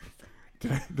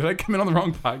 Did I come in on the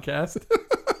wrong podcast?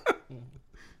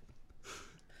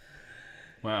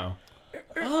 Wow.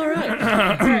 All right.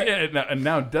 Yeah, and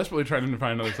now desperately trying to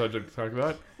find another subject to talk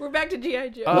about. We're back to G.I.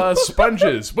 Joe.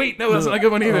 Sponges. Wait, no, that's not a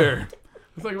good one either.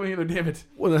 That's not a good one either. Damn it.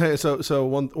 Well, hey, so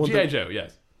one G.I. thing, Joe.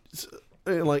 Yes.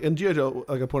 and G.I. Joe,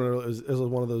 like I pointed out, is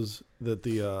one of those that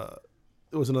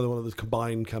it was another one of those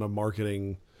combined kind of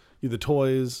marketing. The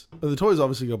toys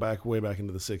obviously go way back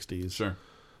into the '60s. Sure.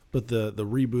 But the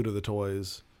reboot of the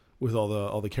toys with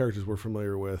all the characters we're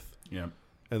familiar with, Yeah.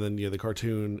 and then the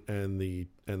cartoon and the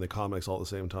comics all at the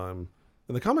same time.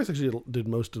 And the comics actually did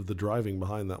most of the driving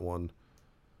behind that one.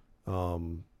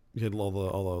 You had all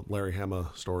the Larry Hama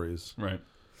stories, Right.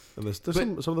 and there's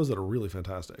some of those that are really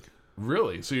fantastic.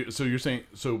 Really? So you're saying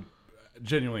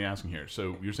genuinely asking here.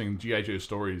 So you're saying G.I. Joe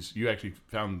stories? You actually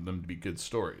found them to be good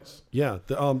stories? Yeah,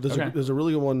 there's Okay. there's a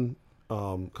really good one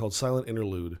called Silent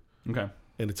Interlude, Okay.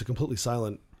 and it's a completely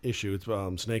silent issue.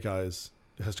 It's Snake Eyes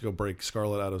has to go break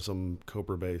Scarlet out of some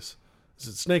Cobra base.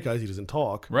 It's Snake Eyes. He doesn't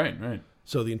talk, Right. Right.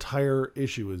 so the entire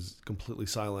issue is completely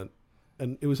silent.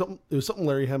 And it was something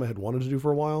Larry Hama had wanted to do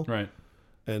for a while, Right.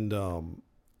 and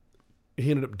he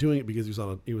ended up doing it because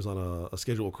he was on a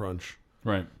schedule crunch.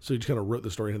 Right. So he just kind of wrote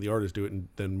the story and had the artist do it, and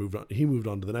then moved on. He moved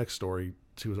on to the next story.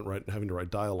 So he wasn't having to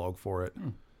write dialogue for it,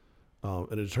 and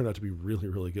it turned out to be really,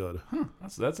 really good. Huh.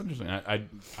 That's interesting.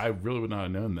 I really would not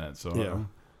have known that. So Yeah.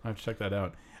 I have to check that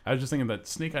out. I was just thinking that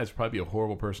Snake Eyes would probably be a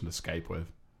horrible person to Skype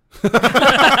with.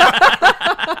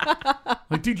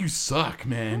 Like, dude, you suck,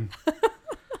 man.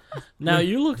 Now,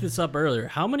 you looked this up earlier.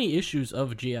 How many issues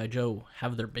of G.I. Joe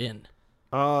have there been?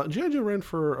 G.I. Joe ran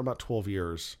for about 12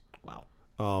 years. Wow.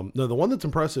 No, the one that's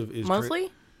impressive is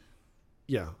Monthly?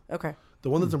 yeah, Okay. the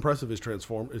one that's impressive is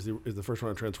the first one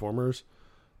on Transformers,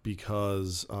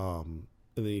 because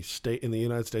in the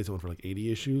United States it went for like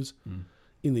 80 issues.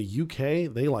 In the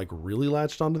UK, they like really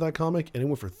latched onto that comic, and it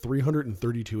went for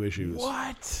 332 issues.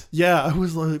 What? Yeah, I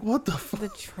was like, what the fuck? The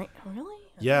train? Really?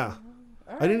 Yeah,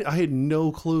 I had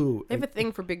no clue. They have a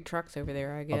thing for big trucks over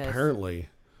there, I guess. Apparently,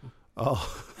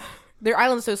 oh. Their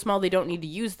island's so small they don't need to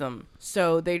use them,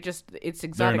 so it's They're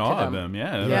exotic in to awe them. of them.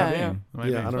 Yeah. Yeah, That might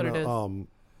be. Yeah, I don't what it know.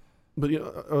 But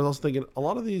I was also thinking a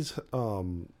lot of these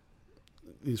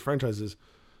franchises,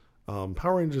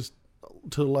 Power Rangers,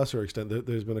 to a lesser extent,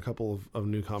 there's been a couple of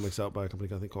new comics out by a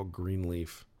company I think called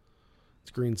Greenleaf.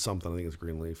 It's Green something. I think it's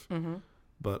Greenleaf. Mm-hmm.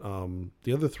 But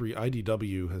the other three,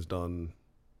 IDW has done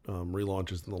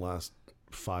relaunches in the last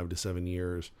 5 to 7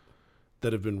 years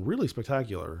that have been really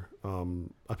spectacular.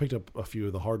 I picked up a few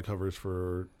of the hardcovers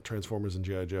for Transformers and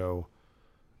G.I. Joe,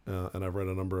 and I've read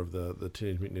a number of the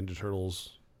Teenage Mutant Ninja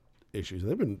Turtles issues,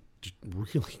 and they've been just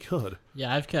really good.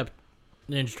 Yeah, I've kept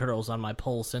Ninja Turtles on my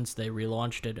poll since they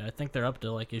relaunched it. I think they're up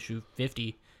to like issue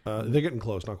 50. They're getting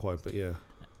close, not quite, but yeah.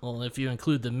 Well, if you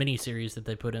include the miniseries that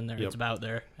they put in there, Yep. it's about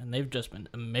there, and they've just been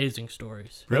amazing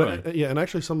stories. Really? Yeah, and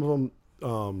actually some of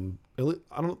them,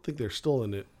 I don't think they're still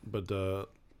in it, but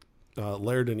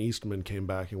Laird and Eastman came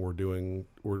back and we're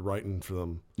writing for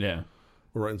them. Yeah.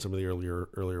 We're writing some of the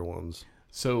earlier ones.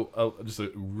 So just a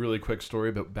really quick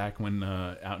story, but back when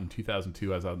out in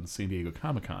 2002, I was out in San Diego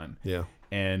Comic-Con. Yeah.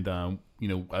 And, I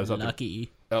was out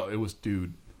Lucky. there. Oh, it was,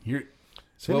 dude. Here.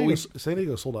 San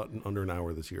Diego sold out in under an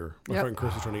hour this year. My Yep. friend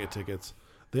Chris was trying to get tickets.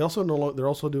 They're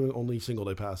also doing only single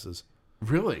day passes.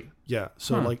 Really? Yeah.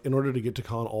 So like in order to get to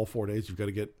con all 4 days, you've got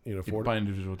to get You 4 buy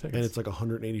individual tickets. and it's like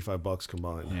 $185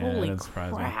 combined. Yeah, Holy that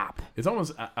surprised me. crap. It's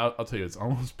almost, I'll tell you, it's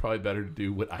almost probably better to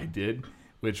do what I did,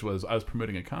 which was I was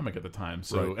promoting a comic at the time.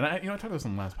 So, Right. and I talked about this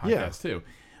on the last podcast too.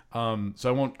 So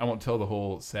I won't tell the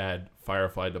whole sad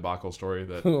Firefly debacle story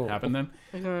that happened then.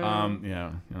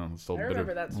 It's still I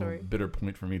remember that story. bitter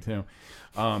point for me too.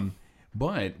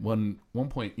 But one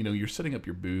point, you're setting up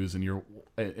your booze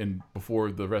and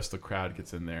before the rest of the crowd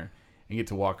gets in there and you get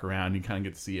to walk around, you kind of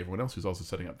get to see everyone else who's also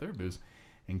setting up their booze.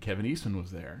 And Kevin Eastman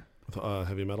was there. With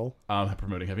heavy metal.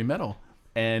 Promoting heavy metal.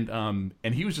 And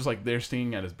he was just like there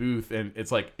standing at his booth, and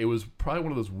it's like it was probably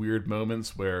one of those weird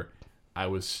moments where I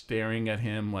was staring at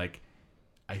him like,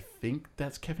 I think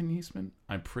that's Kevin Eastman.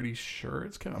 I'm pretty sure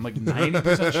it's Kevin. I'm like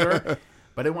 90% sure, but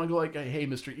I didn't want to go like, hey,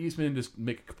 Mr. Eastman, just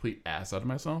make a complete ass out of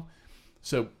myself.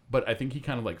 So, but I think he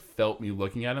kind of like felt me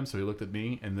looking at him, so he looked at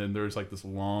me, and then there's like this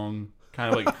long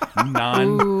kind of like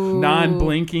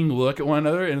non-blinking look at one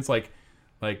another, and it's like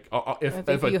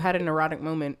If you had an erotic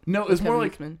moment. no, with it's more Kevin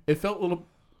like Eastman. it felt a little.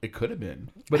 It could have been,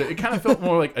 but it kind of felt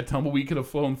more like a tumbleweed could have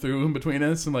flown through in between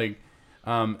us, and like,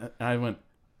 and I went,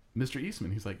 Mr.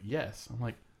 Eastman. He's like, yes. I'm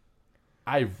like,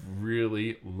 I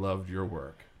really loved your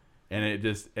work, and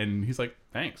and he's like,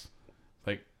 thanks.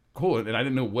 Like, cool, and I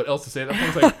didn't know what else to say at that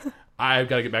point. It's like, I've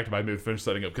got to get back to my booth, finish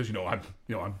setting up because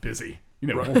I'm busy.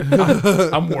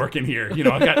 I'm working here.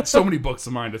 I've got so many books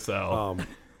of mine to sell.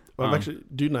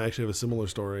 Dude and I actually have a similar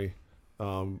story.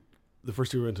 The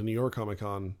first year we went to New York Comic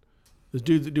Con, this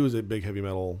dude was a big heavy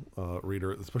metal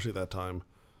reader, especially at that time,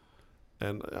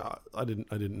 and I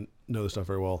didn't know this stuff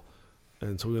very well,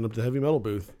 and so we went up to the heavy metal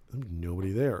booth. There was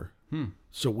nobody there.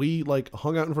 So we like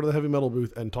hung out in front of the heavy metal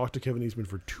booth and talked to Kevin Eastman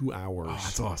for 2 hours. Oh,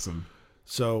 that's awesome.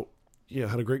 So yeah,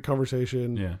 had a great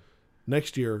conversation. Yeah.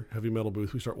 Next year, heavy metal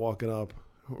booth, we start walking up.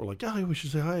 We're like, yeah, we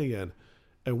should say hi again,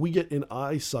 and we get in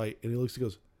eyesight, and he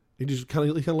goes. He just kind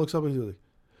of looks up and he's like,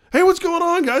 "Hey, what's going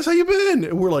on, guys? How you been?"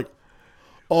 And we're like,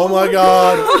 "Oh my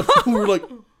god!" We're like,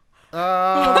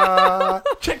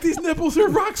 Check these nipples; they're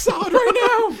rock solid right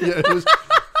now. Yeah, it was.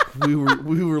 We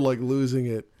were like losing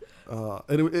it,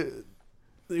 and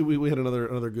we had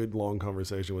another good long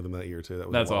conversation with him that year too. That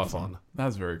was That's a lot awesome. of fun.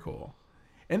 That's very cool,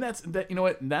 and that's you know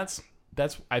what that's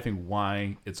I think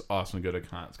why it's awesome to go to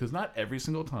cons, because not every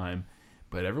single time.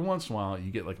 But every once in a while, you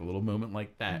get like a little moment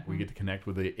like that where you get to connect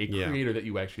with a creator that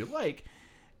you actually like,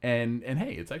 and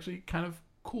hey, it's actually kind of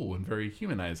cool and very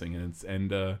humanizing,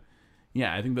 and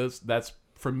I think that's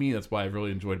for me, that's why I've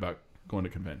really enjoyed about going to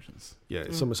conventions.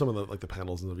 Yeah, some of the like the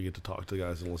panels and stuff, you get to talk to the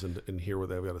guys and listen and hear what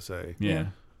they've got to say. Yeah.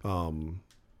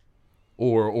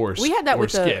 We had that or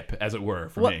with skip, as it were,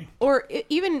 for me. Or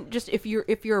even just if you're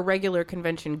a regular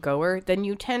convention goer, then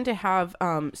you tend to have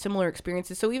similar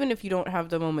experiences. So even if you don't have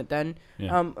the moment, then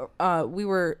we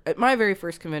were at my very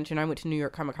first convention. I went to New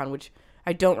York Comic Con, which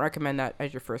I don't recommend that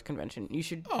as your first convention. You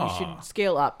should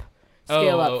scale up,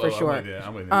 for sure.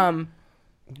 I'm with you.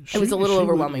 It was a little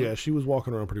overwhelming. She was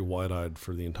walking around pretty wide eyed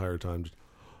for the entire time. Just,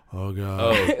 oh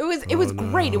god. It was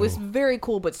great. It was very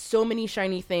cool, but so many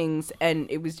shiny things, and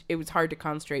it was hard to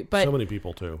concentrate. But so many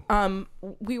people too.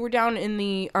 we were down in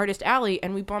the artist alley,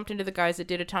 and we bumped into the guys that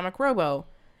did Atomic Robo,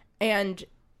 and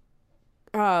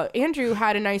Andrew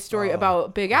had a nice story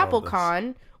about Big Apple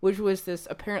Con, which was this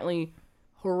apparently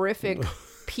horrific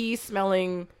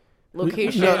pea-smelling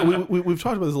location. We've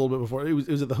talked about this a little bit before. It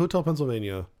was at the Hotel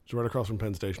Pennsylvania, it's right across from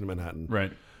Penn Station in Manhattan.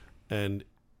 Right. And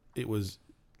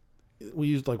we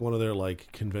used like one of their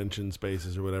like convention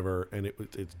spaces or whatever, and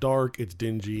it's dark, it's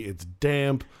dingy, it's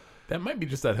damp. That might be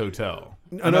just that hotel.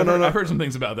 No. I've heard some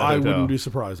things about that I hotel. wouldn't be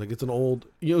surprised. Like it's an old,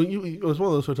 it was one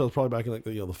of those hotels probably back in like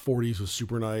the 40s, was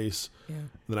super nice. Yeah. And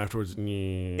then afterwards,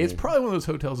 it's probably one of those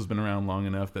hotels that's been around long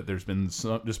enough that there's been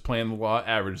some, just playing the law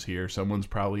averages here. Someone's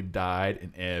probably died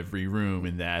in every room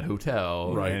in that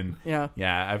hotel. Right. And yeah.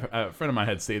 a friend of mine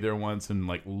had stayed there once and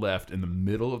like left in the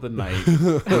middle of the night.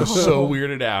 It was so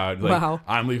weirded out. Like, wow.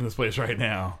 I'm leaving this place right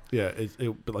now. Yeah.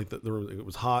 But like the room, it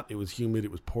was hot, it was humid,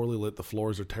 it was poorly lit. The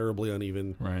floors are terribly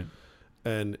uneven. Right.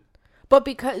 And But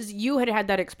because you had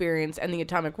that experience and the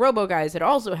Atomic Robo guys had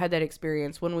also had that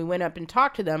experience, when we went up and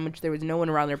talked to them, which there was no one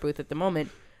around their booth at the moment,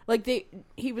 like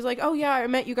he was like, "Oh yeah, I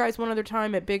met you guys one other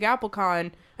time at Big Apple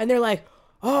Con," and they're like,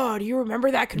 "Oh, do you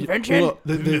remember that convention?" well,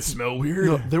 Didn't it smell weird?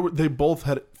 no, they both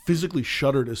had physically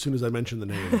shuddered as soon as I mentioned the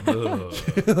name.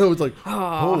 I was like,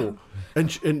 oh.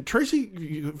 And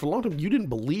Tracy, for a long time, you didn't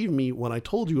believe me when I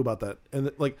told you about that.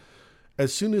 And like,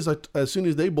 as soon as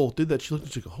they both did that, she looked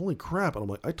and she's like, "Holy crap!" And I'm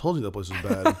like, "I told you that place was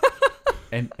bad."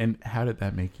 And how did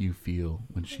that make you feel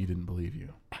when she didn't believe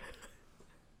you?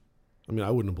 I mean,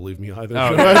 I wouldn't believe me either.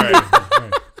 Oh,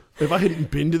 right. If I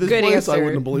hadn't been to this Good place, answer. I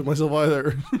wouldn't have believed myself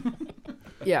either.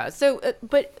 Yeah. So,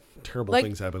 but Terrible Like-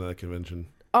 things happen at that convention.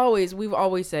 we've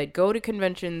always said, go to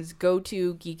conventions, go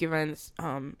to geek events,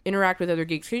 interact with other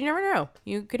geeks, because you never know.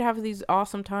 You could have these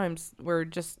awesome times where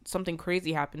just something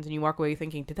crazy happens and you walk away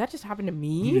thinking, did that just happen to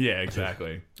me? Yeah,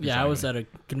 exactly. Yeah, I was at a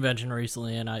convention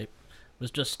recently, and I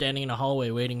was just standing in a hallway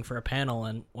waiting for a panel,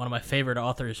 and one of my favorite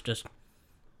authors just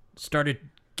started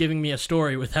giving me a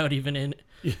story without even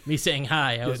me saying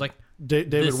hi. I was like, David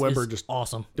this Weber is just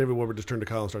awesome. David Weber just turned to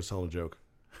Kyle and started telling a joke.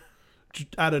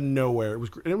 Just out of nowhere. It was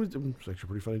actually a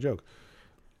pretty funny joke.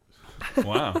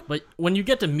 Wow. But when you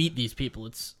get to meet these people,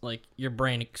 it's like your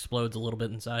brain explodes a little bit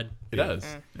inside. It does.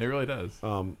 It really does.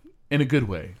 Um, In a good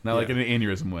way, not like Yeah. in an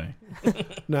aneurysm way.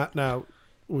 now,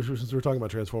 since we're talking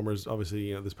about Transformers,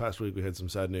 obviously, this past week we had some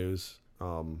sad news.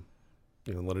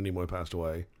 Leonard Nimoy passed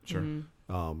away. Sure.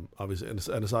 Obviously, and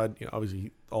aside,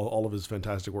 obviously, all of his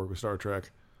fantastic work with Star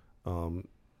Trek,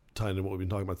 tying into what we've been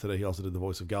talking about today, he also did the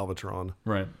voice of Galvatron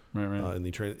Right. in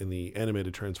the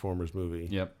animated Transformers movie.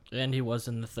 Yep. And he was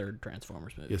in the third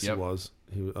Transformers movie. Yes, Yep. he was.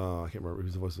 I can't remember. He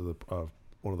was the voice of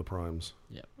one of the Primes.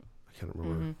 Yep. I can't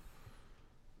remember.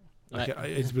 I-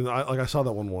 It's been I saw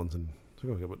that one once and it's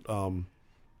like, okay,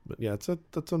 but yeah,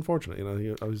 that's unfortunate.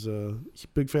 I was a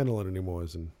big fan of Leonard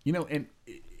Nimoy's, and And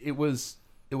it was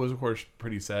of course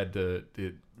pretty sad to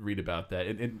read about that.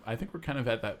 And I think we're kind of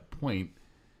at that point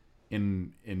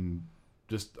in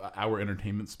just our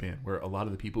entertainment span where a lot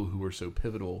of the people who were so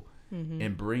pivotal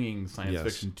in bringing science Yes.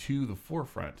 fiction to the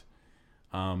forefront,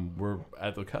 we're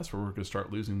at the cusp where we're going to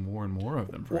start losing more and more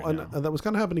of them. Right now. and that was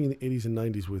kind of happening in the 80s and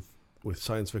 90s with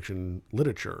science fiction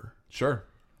literature. Sure.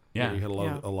 Yeah. You had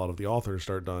a lot of the authors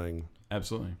start dying.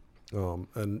 Absolutely.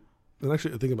 And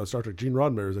actually, thinking about Star Trek, Gene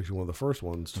Roddenberry was actually one of the first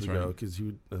ones to That's go right. because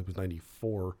he was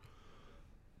 94.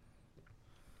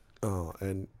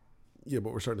 And yeah,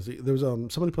 but we're starting to see. There was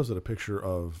somebody posted a picture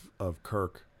of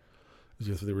Kirk.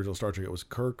 For the original Star Trek, it was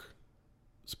Kirk,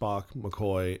 Spock,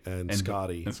 McCoy, and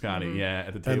Scotty. And Scotty, yeah,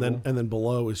 at the table. And then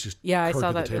below is just Yeah, I Kirk saw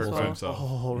at the that as table. well. Himself.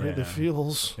 Oh, right, the Yeah.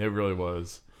 feels. It really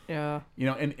was. Yeah.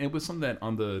 And it was something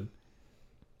that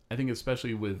I think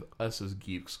especially with us as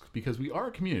geeks, because we are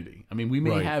a community. I mean, we may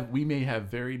Right. have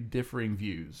very differing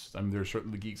views. I mean, there are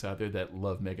certainly geeks out there that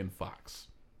love Megan Fox.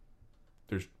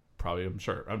 There's probably, I'm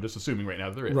sure, I'm just assuming right now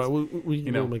there is. Right, we'll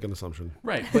know. make an assumption.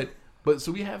 Right, but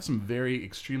so we have some very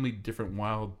extremely different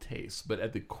wild tastes, but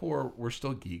at the core, we're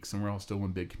still geeks and we're all still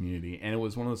one big community. And it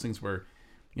was one of those things where,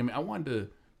 I wanted to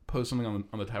post something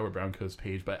on the Tyler Brown Coast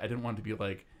page, but I didn't want it to be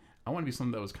like, I want to be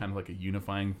something that was kind of like a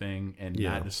unifying thing and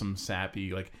not just some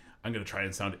sappy, like, I'm going to try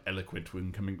and sound eloquent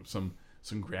when coming with some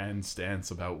grand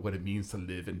stance about what it means to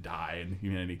live and die in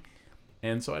humanity.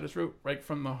 And so I just wrote right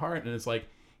from the heart, and it's like,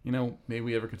 may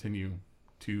we ever continue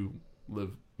to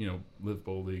live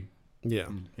boldly. Yeah.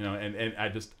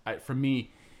 And for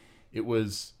me, it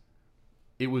was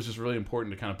just really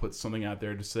important to kind of put something out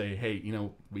there to say, hey,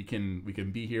 we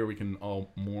can be here, we can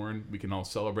all mourn, we can all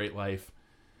celebrate life,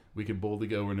 we can boldly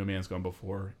go where no man's gone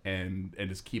before, and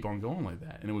just keep on going like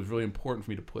that. And it was really important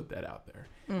for me to put that out there,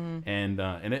 and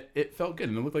it felt good,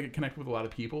 and it looked like it connected with a lot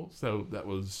of people, so that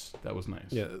was nice.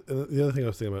 Yeah. And the other thing I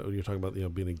was thinking about when you're talking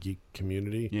about being a geek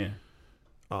community, Yeah.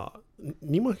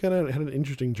 Nimoy kind of had an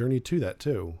interesting journey to that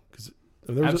too, because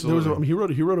Absolutely. he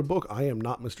wrote a book, I Am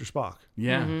Not Mr. Spock,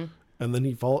 Yeah. and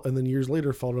then years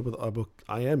later followed up with a book,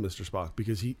 I Am Mr. Spock,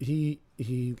 because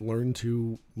he learned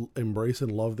to embrace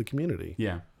and love the community.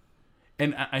 Yeah.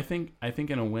 And I think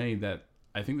in a way that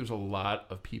I think there's a lot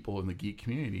of people in the geek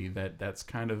community that's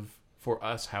kind of for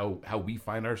us how we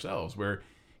find ourselves, where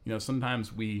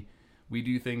sometimes we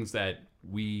do things that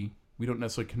we don't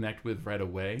necessarily connect with right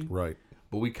away, Right.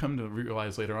 but we come to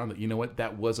realize later on that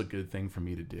that was a good thing for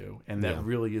me to do, and that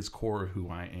really is core of who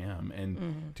I am,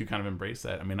 and to kind of embrace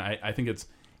that. I mean, I think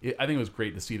it was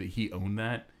great to see that he owned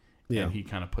that, and he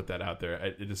kind of put that out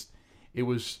there.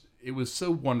 It was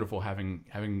so wonderful having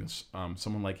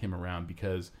someone like him around,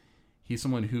 because he's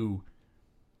someone who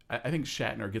I think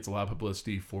Shatner gets a lot of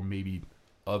publicity for maybe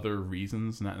other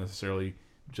reasons, not necessarily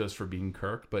just for being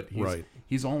Kirk, but Right.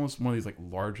 he's almost one of these like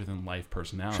larger than life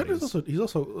personalities. Shatner's he's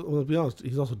also, well, to be honest,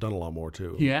 he's also done a lot more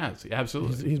too. He has,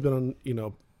 absolutely. He's been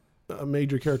on, a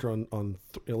major character on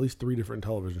at least 3 different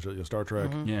television shows. Star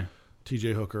Trek, Yeah.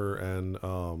 T.J. Hooker,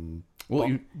 and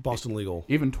Boston Legal.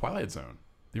 Even Twilight Zone,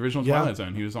 the original Yeah. Twilight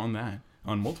Zone, he was on that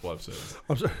on multiple episodes.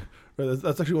 I'm sorry,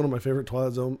 that's actually one of my favorite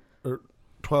Twilight Zone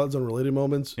related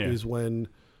moments. Yeah. Is when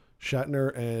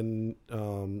Shatner and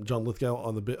John Lithgow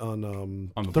on the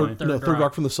plane? Third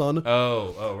Rock from the Sun.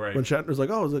 Oh, right. When Shatner's like,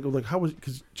 oh, like how was,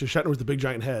 because Shatner was the big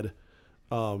giant head,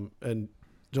 and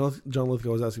John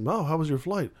Lithgow was asking him, oh, how was your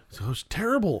flight? He said, it was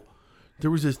terrible. There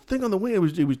was this thing on the wing. It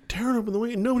was tearing open the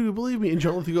wing, and nobody would believe me. And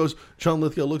John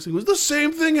Lithgow looks and goes, the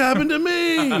same thing happened to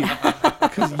me.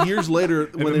 Because years later,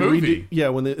 when they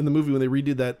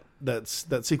redid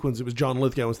that sequence, it was John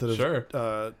Lithgow instead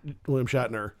of William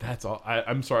Shatner. That's all.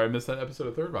 I'm sorry, I missed that episode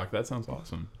of Third Rock. That sounds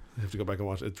awesome. I have to go back and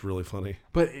watch it. It's really funny.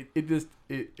 But it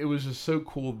was just so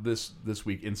cool this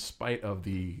week, in spite of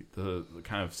the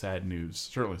kind of sad news,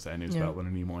 certainly sad news about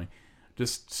Leonard Nimoy.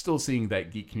 Just still seeing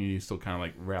that geek community still kind of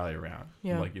like rally around.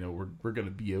 Yeah. Like, we're going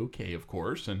to be okay, of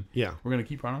course, and Yeah. we're going to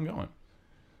keep right on going.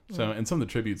 So, and some of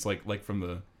the tributes, like from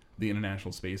the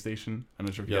International Space Station. I'm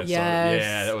not sure if you guys saw that.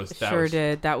 Yeah, that was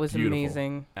did. That was beautiful.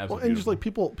 amazing. Absolutely. Well, and just like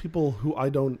people who I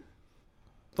don't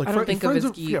like. I don't think of friends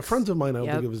as geeks. Yeah, friends of mine I don't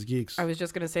Yep. think of as geeks. I was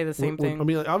just gonna say the same When- thing. I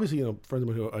mean, like, obviously, friends of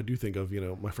mine who I do think of.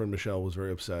 My friend Michelle was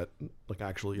very upset. Like,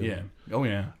 actually, Yeah. Oh,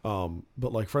 yeah.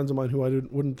 But like friends of mine who I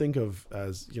wouldn't think of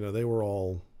as they were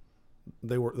all,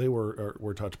 they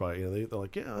were touched by it. They're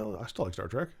like, yeah, I still like Star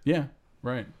Trek. Yeah.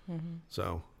 Right. So,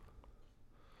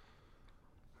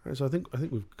 all right, so I think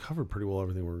we've covered pretty well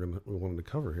everything we wanted to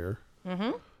cover here.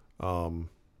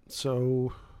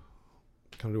 So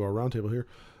kind of do our roundtable here.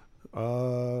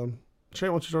 Shane, why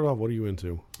don't you start off? What are you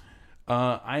into?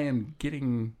 I am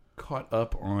getting caught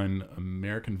up on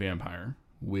American Vampire,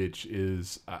 which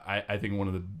is, I think, one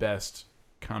of the best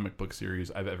comic book series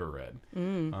I've ever read.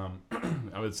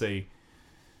 I would say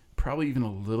probably even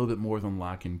a little bit more than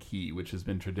Lock and Key, which has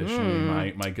been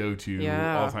traditionally my go-to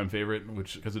all-time favorite,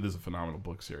 because it is a phenomenal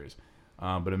book series.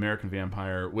 But American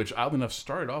Vampire, which oddly enough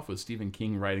started off with Stephen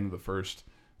King writing the first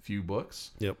few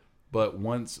books. Yep. But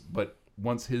once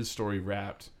his story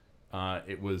wrapped,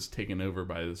 it was taken over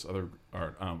by this other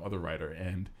writer,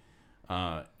 and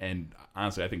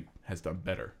honestly, I think has done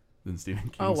better than Stephen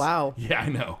King. Oh, wow. Yeah,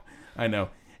 I know,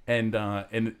 and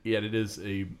yet it's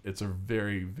a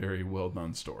very, very well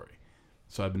done story.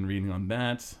 So I've been reading on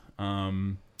that,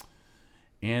 and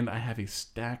I have a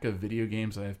stack of video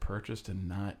games that I've purchased and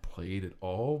not played at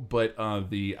all. But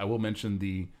I will mention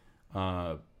the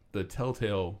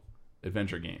Telltale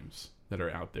adventure games that are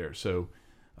out there. So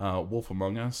Wolf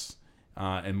Among Us.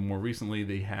 And more recently,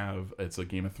 it's a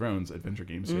Game of Thrones adventure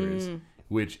game series,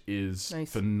 which is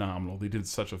phenomenal. They did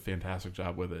such a fantastic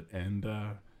job with it, and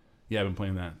I've been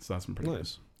playing that, so that's been pretty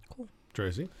Nice. Cool.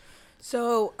 Tracy?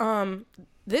 So,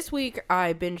 this week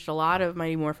I binged a lot of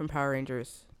Mighty Morphin Power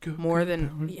Rangers. Go, More go, than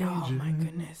Power oh my Rangers.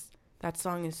 goodness, that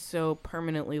song is so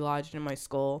permanently lodged in my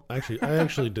skull. I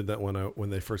actually did that when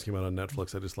they first came out on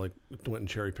Netflix. I just went and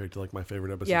cherry picked like my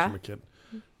favorite episodes from a kid.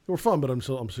 They were fun, but I'm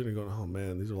sitting there going, oh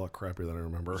man, these are a lot crappier than I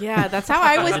remember. Yeah, that's how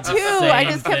I was too. I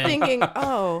just kept thing. thinking,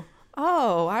 oh,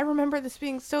 I remember this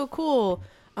being so cool.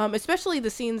 Especially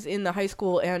the scenes in the high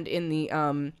school and in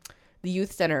the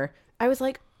youth center. I was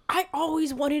like, I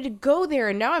always wanted to go there,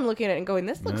 and now I'm looking at it and going,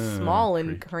 this looks small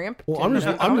and cramped. Well, and I'm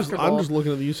just uncomfortable.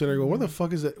 looking at the youth center going, where the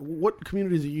fuck is it? What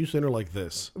community is a youth center like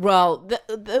this? Well,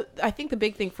 I think the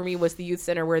big thing for me was the youth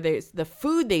center where the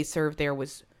food they served there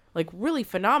was like really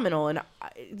phenomenal, and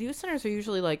the youth centers are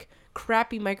usually like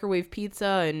crappy microwave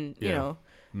pizza and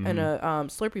and a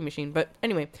Slurpee machine. But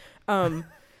anyway,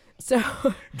 so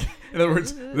In other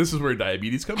words, this is where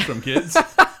diabetes comes from, kids.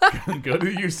 Go to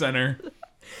the youth center.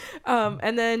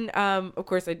 and then of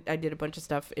course I did a bunch of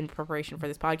stuff in preparation for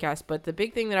this podcast. But the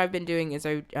big thing that I've been doing is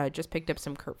I just picked up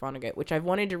some Kurt Vonnegut, which I've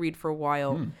wanted to read for a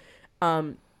while.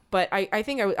 But I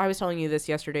think I was telling you this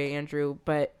yesterday, Andrew.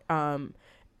 But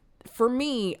for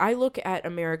me, I look at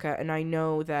America and I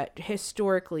know that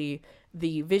historically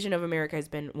the vision of America has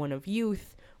been one of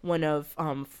youth, one of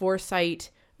foresight.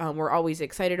 We're always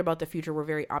excited about the future. We're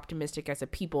very optimistic as a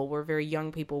people. We're very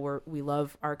young people. We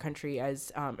love our country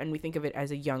as, and we think of it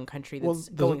as a young country that's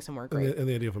going somewhere great. And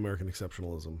the idea of American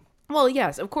exceptionalism. Well,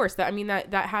 yes, of course. That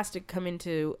has to come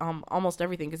into almost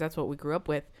everything because that's what we grew up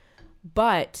with.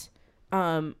 But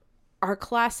our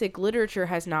classic literature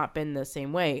has not been the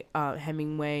same way.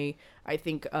 Hemingway, I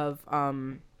think of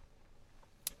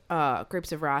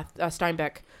Grapes of Wrath,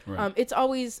 Steinbeck. Right. It's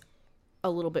always a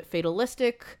little bit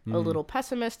fatalistic, a little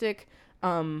pessimistic.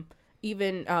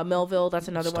 Even Melville, that's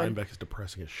another one. Steinbeck is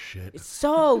depressing as shit. It's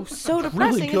so depressing.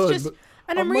 Really good, it's just, but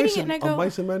and I'm reading it and I go,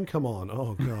 Mice and Men, come on.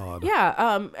 Oh, God.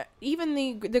 yeah. Even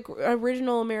the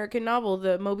original American novel,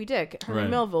 the Moby Dick, Herman Right.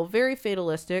 Melville, very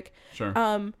fatalistic. Sure.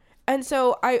 And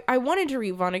so I wanted to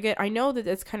read Vonnegut. I know that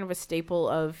it's kind of a staple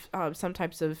of some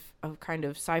types of kind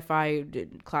of sci-fi,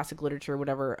 classic literature,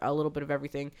 whatever, a little bit of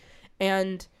everything.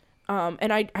 And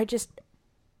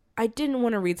I didn't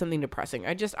want to read something depressing.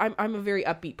 I'm a very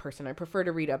upbeat person. I prefer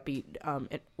to read upbeat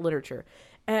literature.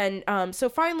 And so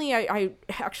finally, I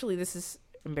actually, this is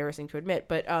embarrassing to admit,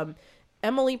 but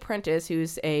Emily Prentice,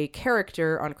 who's a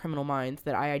character on Criminal Minds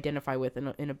that I identify with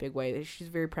in a big way. She's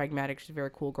very pragmatic. She's a very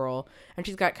cool girl. And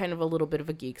she's got kind of a little bit of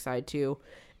a geek side, too.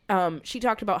 She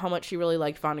talked about how much she really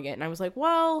liked Vonnegut. And I was like,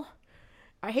 well,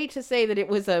 I hate to say that it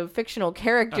was a fictional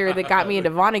character that got me into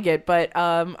Vonnegut, but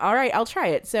all right, I'll try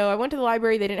it. So I went to the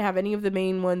library. They didn't have any of the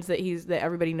main ones that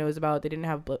everybody knows about. They didn't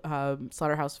have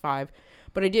Slaughterhouse-5.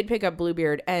 But I did pick up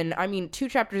Bluebeard. And, I mean, 2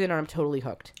 chapters in, I'm totally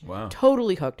hooked. Wow.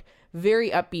 Totally hooked. Very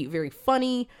upbeat, very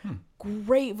funny,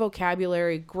 great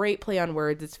vocabulary, great play on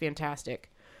words. It's fantastic.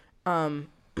 So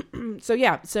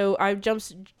I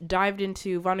dived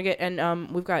into Vonnegut,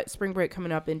 and we've got spring break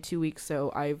coming up in 2 weeks.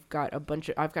 So I've got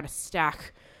a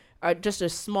stack, just a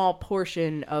small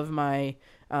portion of my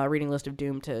reading list of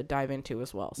Doom to dive into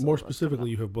as well. So More specifically,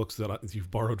 you have books that you've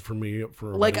borrowed from me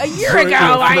for like about a year ago.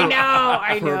 I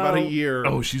know. for about a year.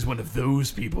 Oh, she's one of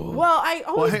those people. Well, I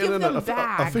always give them no,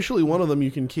 back. Officially, one of them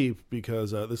you can keep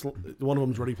because one of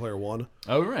them is Ready Player One.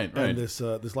 Oh, right. And this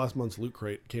last month's Loot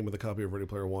Crate came with a copy of Ready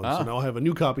Player One. Ah. So now I have a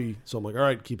new copy. So I'm like, all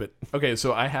right, keep it. Okay,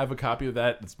 so I have a copy of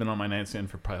that. It's been on my nightstand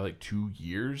for probably like 2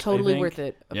 years. I Totally think. worth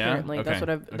it. Apparently, Yeah? that's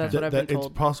Okay. what I've been It's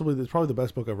told. probably the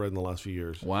best book I've read in the last few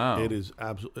years. Wow. It is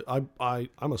absolutely.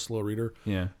 I'm a slow reader.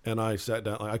 Yeah. And I sat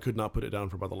down. I could not put it down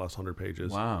for about the last 100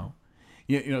 pages. Wow.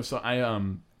 Yeah, so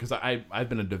because I've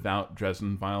been a devout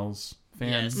Dresden Files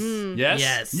fan.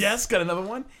 Yes. Yes. Got another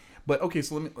one. But okay,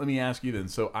 so let me ask you then.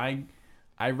 So I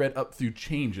read up through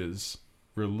Changes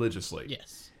religiously.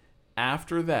 Yes.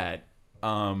 After that,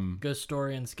 Ghost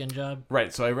Story and Skin Job.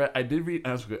 right. So I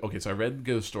read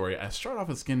Ghost Story. I started off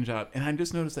with Skin Job, and I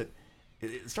just noticed that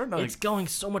it started. It's going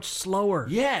so much slower.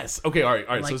 Yes. Okay. All right.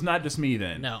 So Like- it's not just me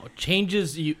then. No,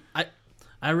 Changes.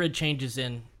 I read Changes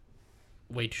in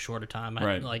way too short a time.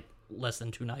 Right. Like less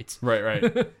than 2 nights. Right.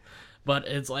 But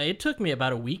it's like it took me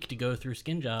about a week to go through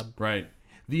Skin Job. Right.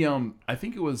 The I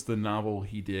think it was the novel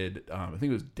he did. I think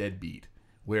it was Deadbeat,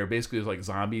 where basically it was like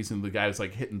zombies and the guy was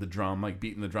like hitting the drum, like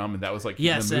beating the drum, and that was like keeping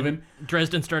Yes, them and moving.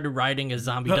 Dresden started riding a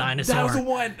zombie dinosaur. That was the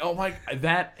one. Oh my!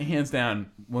 That hands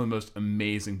down one of the most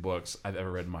amazing books I've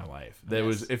ever read in my life. That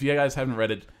was. If you guys haven't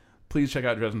read it, please check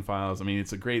out Dresden Files. I mean,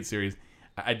 it's a great series.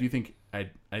 I do think I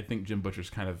think Jim Butcher's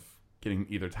kind of getting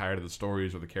either tired of the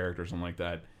stories or the characters, something like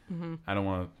that. Mm-hmm. I don't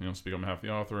want to speak on behalf of the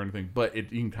author or anything, but you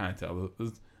can kind of tell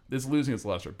it's losing its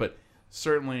luster. But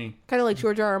certainly, Kind of like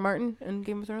George R. R. Martin in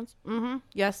Game of Thrones. Mm-hmm.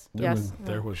 Yes. Yes.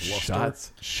 There was luster.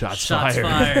 shots Shots fired.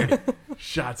 fired.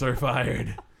 Shots are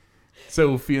fired.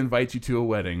 So if he invites you to a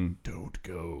wedding, don't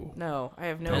go. No, I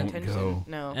have no Don't intention. go.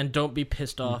 No. And don't be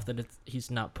pissed off that he's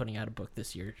not putting out a book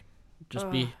this year. Just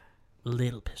be a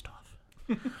little pissed off.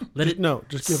 Let it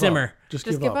Just give simmer. up. Just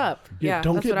Just give up. Yeah,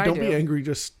 don't that's what I don't do. be angry.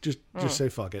 Just say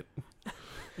fuck it.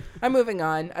 I'm moving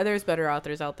on. There's better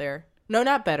authors out there. No,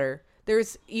 not better.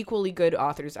 There's equally good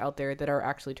authors out there that are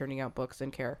actually turning out books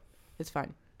and care. It's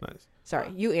fine. Nice. Sorry,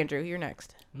 you, Andrew. You're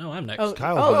next. No, I'm next. Oh,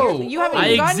 Kyle's oh, next. you haven't I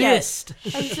even gone yet. exist.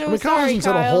 I'm so I mean, Kyle sorry, hasn't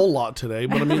said a Kyle. whole lot today,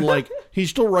 but I mean, like, he's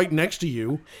still right next to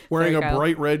you, wearing Sorry, a Kyle.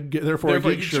 bright red, therefore a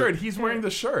Therefore, geek shirt. He's wearing the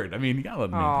shirt. I mean, you gotta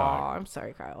let me Aw, talk. I'm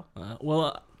sorry, Kyle.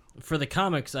 For the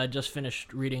comics, I just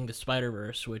finished reading the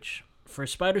Spider-Verse, which, for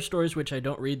Spider Stories, which I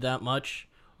don't read that much,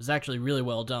 was actually really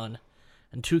well done.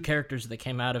 And 2 characters that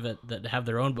came out of it that have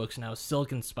their own books now,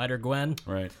 Silk and Spider-Gwen.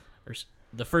 Right.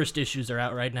 The first issues are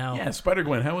out right now. Yeah,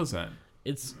 Spider-Gwen. How was that?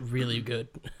 It's really good.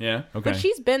 Yeah. Okay. But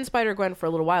she's been Spider-Gwen for a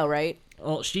little while, right?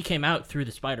 Well, she came out through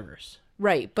the Spider-Verse.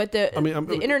 Right, but the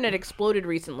I'm- internet exploded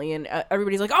recently, and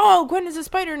everybody's like, "Oh, Gwen is a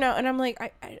spider now," and I'm like,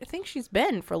 I think she's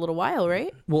been for a little while,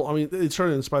 right? Well, I mean, it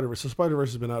started in Spider-Verse. So Spider-Verse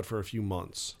has been out for a few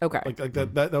months. Okay. Like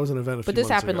that was an event a few But this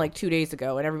months happened ago. like 2 days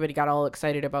ago, and everybody got all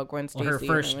excited about Gwen Stacy. Well, her and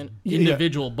I first went,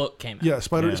 individual book came out. Yeah, Yeah.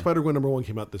 Spider-Gwen #1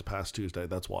 came out this past Tuesday.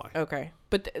 That's why. okay,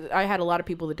 but I had a lot of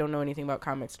people that don't know anything about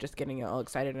comics just getting all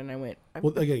excited, and I went, I'm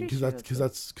Well, again, pretty because sure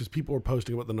because people were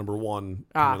posting about the #1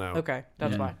 coming out. okay,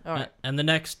 that's why. All right. And the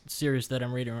next series that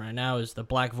I'm reading right now is the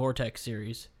Black Vortex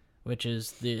series, which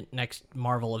is the next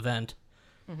Marvel event.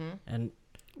 And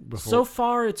before. So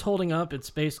far, it's holding up. It's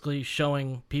basically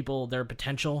showing people their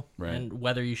potential Right. and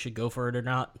whether you should go for it or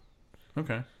not.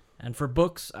 Okay. And for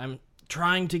books, I'm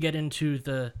trying to get into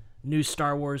the new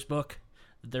Star Wars book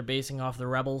that they're basing off the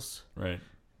Rebels. Right.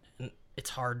 And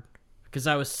it's hard because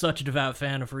I was such a devout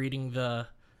fan of reading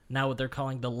now what they're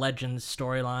calling the Legends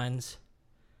storylines.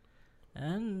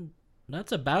 And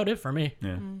that's about it for me.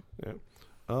 Yeah. Yeah.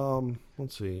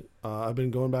 Let's see. I've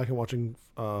been going back and watching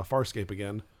Farscape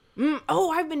again.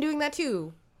 Oh, I've been doing that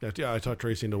too. Yeah, I talked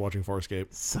Tracy into watching Farscape.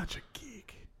 Such a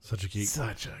geek. Such a geek.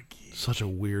 Such a geek. Such a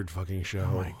weird fucking show.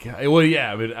 Oh my god. Well,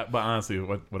 yeah, but honestly,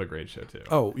 what a great show too.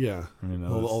 Oh yeah. I mean, that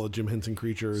all, was- all the Jim Henson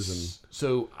creatures and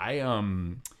So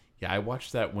I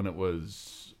watched that when it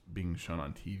was being shown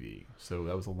on TV. So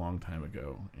that was a long time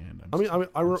ago, and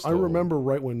I still- remember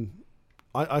right when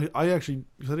I actually,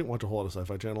 because I didn't watch a whole lot of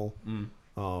Sci-Fi Channel.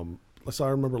 So I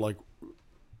remember like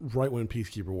right when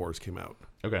Peacekeeper Wars came out.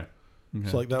 Okay.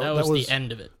 So like That was the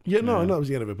end of it. Yeah, no, Yeah. no, it was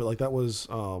the end of it. But like that was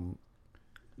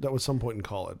some point in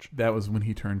college. That was when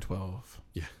he turned 12.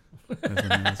 Yeah.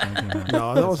 That's when he came out. No,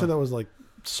 I want to say that was like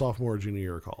sophomore, junior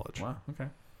year of college. Wow. Okay.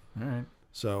 All right.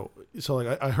 So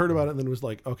like I heard about it and then it was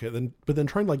like okay, but then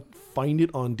trying to like find it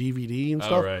on DVD and Oh,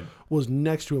 stuff right. was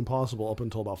next to impossible up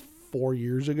until about 4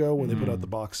 years ago when they put out the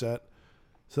box set.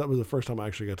 So that was the first time I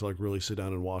actually got to like really sit down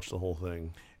and watch the whole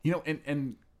thing. You know,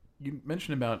 and you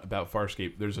mentioned about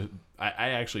Farscape. I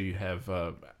actually have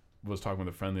was talking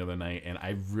with a friend the other night, and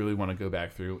I really want to go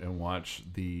back through and watch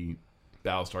the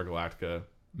Battlestar Galactica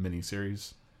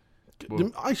miniseries.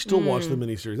 Well, I still watch the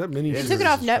miniseries. That miniseries They took it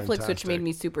off is Netflix, which fantastic. made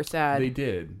me super sad. they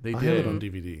did. They I did. have it on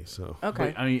DVD. So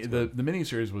Okay. But, I mean, the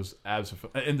miniseries was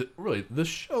absolutely, and really the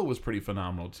show was pretty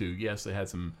phenomenal too. Yes, they had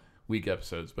some weak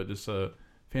episodes, but just a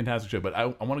fantastic show. But I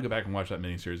want to go back and watch that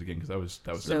miniseries again because that was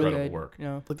So incredible good. work.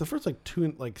 No. like the first like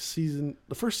the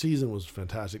first season was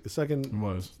fantastic. The second It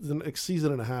was. the next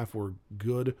season and a half were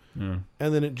good, Yeah.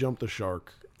 and then it jumped the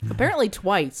shark. Apparently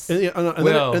twice. And, yeah, and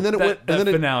Well, then it that, went, and that then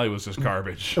it, finale was just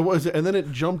garbage. it was, and then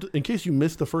it jumped. In case you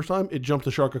missed the first time, it jumped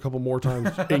the shark a couple more times.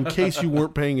 In case you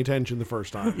weren't paying attention the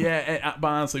first time. Yeah, and, but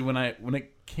honestly, when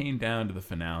it came down to the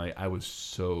finale, I was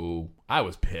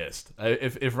pissed.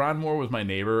 If Ron Moore was my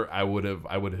neighbor, I would have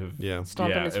Yeah.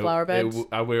 Stomped in his flower beds?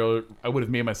 I would have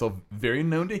made myself very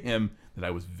known to him that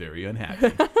I was very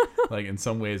unhappy. Like in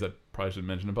some ways, I probably should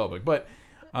mention in public, but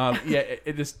yeah,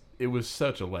 it was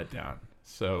such a letdown.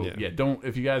 So Yeah. yeah, don't,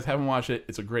 if you guys haven't watched it,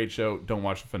 it's a great show. Don't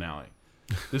watch the finale.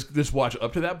 Just watch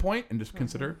up to that point and just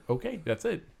consider, okay, that's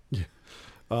it.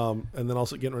 And then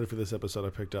also getting ready for this episode, I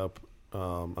picked up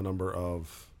a number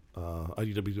of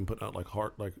IDW's been putting out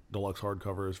like deluxe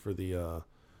hardcovers for the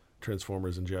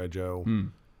Transformers and G.I. Joe.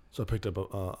 So I picked up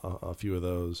a few of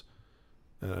those,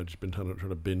 and I've just been trying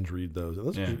to binge read those. And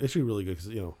that's Yeah. actually really good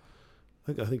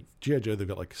because I think G.I. Joe they've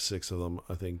got like 6 of them.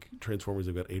 I think Transformers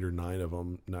they've got 8 or 9 of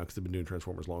them now because they've been doing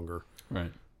Transformers longer.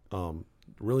 Right.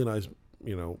 Really nice,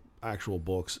 actual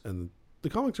books, and the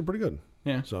comics are pretty good.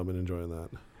 Yeah. So I've been enjoying that.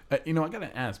 I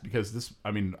gotta ask because this.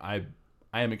 I mean, I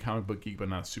am a comic book geek, but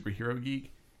not a superhero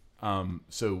geek.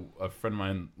 So a friend of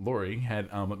mine, Lori, had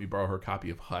let me borrow her copy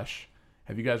of Hush.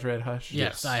 Have you guys read Hush?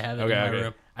 Yes, I have it in my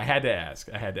room. I had to ask.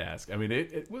 I mean,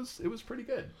 it was pretty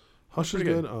good. Hush is Pretty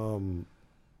good. good.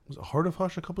 Was it Heart of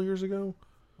Hush a couple years ago?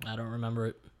 I don't remember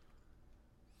it.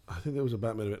 I think there was a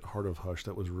Batman event, Heart of Hush,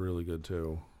 that was really good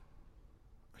too.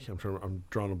 I'm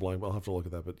drawing a blank, but I'll have to look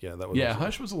at that. But yeah, that was Yeah, also-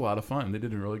 Hush was a lot of fun. They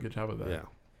did a really good job of that. Yeah.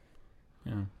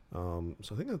 Yeah.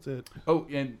 So I think that's it. Oh,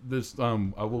 and this I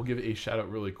will give a shout out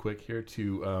really quick here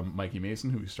to Mikey Mason,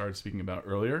 who we started speaking about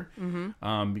earlier,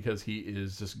 because he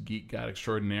is just geek god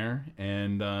extraordinaire,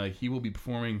 and he will be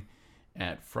performing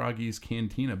at Froggy's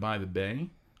Cantina by the Bay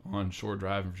on Shore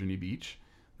Drive in Virginia Beach.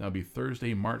 That'll be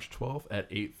Thursday, March 12th at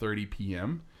 8:30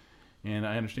 p.m. And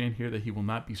I understand here that he will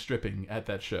not be stripping at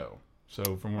that show.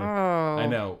 So from what I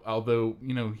know, although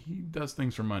he does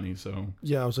things for money, so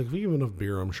Yeah, I was like, if you give him enough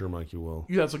beer, I'm sure Mikey will.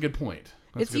 yeah, that's a good point.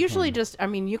 That's It's a good usually point. just,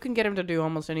 you can get him to do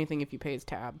almost anything if you pay his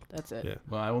tab. That's it. Yeah.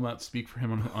 Well, I will not speak for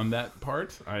him on that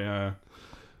part.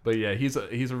 But yeah, he's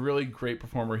a really great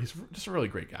performer. He's just a really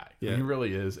great guy. Yeah. He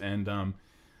really is, and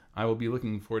I will be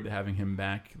looking forward to having him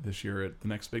back this year at the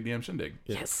next Big Damn Shindig.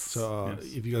 Yeah. Yes. So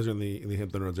Yes. if you guys are in the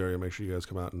Hampton Roads area, make sure you guys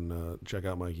come out and check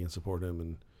out Mikey and support him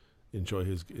and enjoy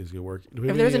his good work. Do we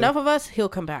have If there's any, enough of us, he'll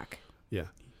come back. Yeah.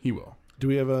 He will. Do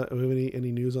we have any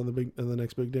news on the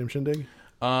next Big Damn Shindig?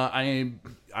 I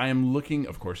am looking.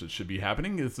 Of course, it should be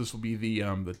happening. This will be the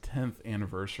 10th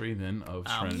anniversary then of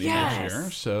Serenity yes. this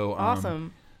year. So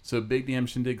Awesome. So Big Damn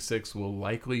Shindig 6 will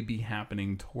likely be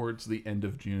happening towards the end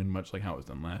of June, much like how it was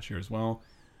done last year as well.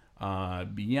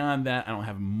 Beyond that, I don't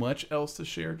have much else to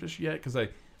share just yet because I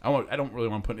don't really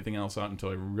want to put anything else out until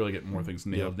I really get more things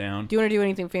nailed down. Do you want to do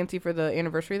anything fancy for the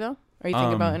anniversary though? Are you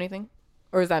thinking about anything,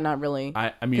 or is that not really?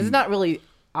 I mean, because it's not really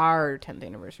our 10th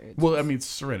anniversary. Well, I mean, it's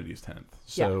Serenity's 10th,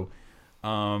 so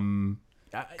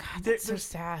That's so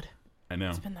sad. I know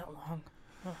It's been that long.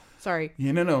 Oh, sorry.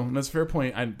 Yeah, no, that's a fair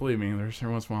point. Believe me, there's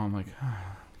every once in a while I'm like,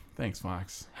 thanks,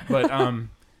 Fox. But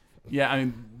yeah, I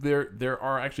mean, there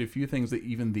are actually a few things that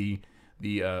even the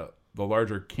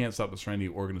larger Can't Stop the Serenity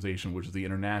organization, which is the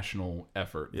international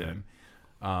effort,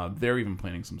 they're even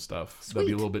planning some stuff that'll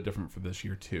be a little bit different for this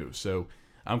year too. So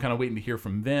I'm kind of waiting to hear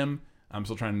from them. I'm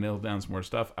still trying to nail down some more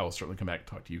stuff. I will certainly come back and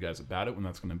talk to you guys about it when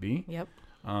that's going to be. Yep.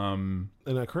 And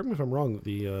correct me if I'm wrong.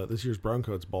 The this year's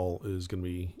Browncoats Ball is going to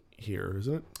be here,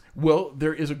 isn't it? Well,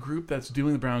 there is a group that's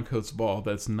doing the Browncoats Ball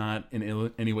that's not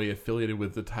in any way affiliated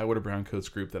with the Tidewater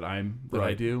Browncoats group that I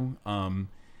do. And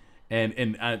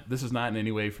this is not in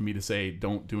any way for me to say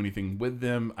don't do anything with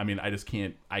them. I mean, I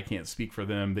can't speak for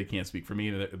them. They can't speak for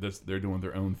me. They're doing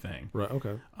their own thing. Right.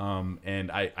 Okay.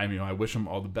 And I wish them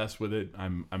all the best with it.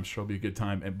 I'm sure it'll be a good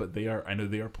time. But I know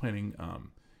they are planning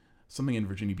something in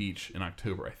Virginia Beach in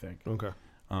October, I think. Okay.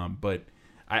 But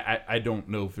I don't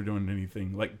know if they're doing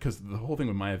anything because the whole thing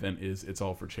with my event is it's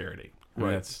all for charity. I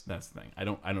mean, that's the thing.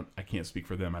 I can't speak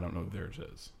for them. I don't know what theirs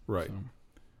is. Right. So.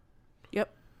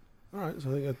 Yep. All right. So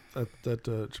I think that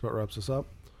just about wraps us up.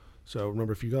 So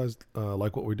remember, if you guys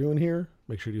like what we're doing here,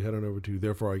 make sure you head on over to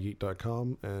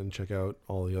thereforeigeek.com and check out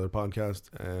all the other podcasts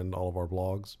and all of our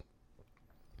blogs.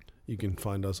 You can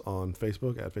find us on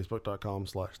Facebook at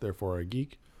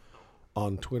facebook.com/thereforeigeek,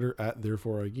 on Twitter at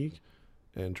thereforeigeek,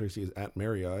 and Tracy is at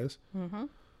Mary Eyes. Mm-hmm.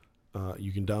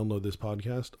 You can download this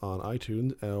podcast on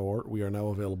iTunes, or we are now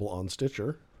available on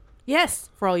Stitcher. Yes,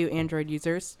 for all you Android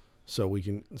users. So we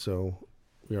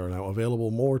are now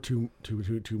available more to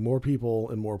more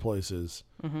people in more places.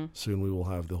 Mm-hmm. Soon we will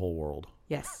have the whole world.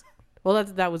 Yes. Well,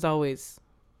 that was always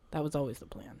the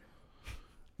plan.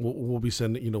 We'll be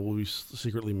sending, we'll be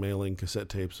secretly mailing cassette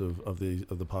tapes of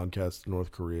the podcast to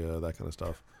North Korea, that kind of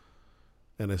stuff.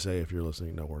 NSA, if you're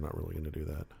listening, no, we're not really going to do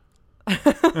that.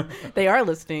 They are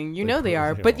listening. You know they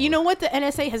are. But you know what the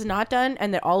NSA has not done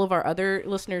and that all of our other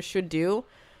listeners should do?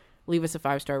 Leave us a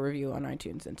 5-star review on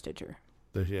iTunes and Stitcher.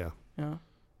 Yeah. So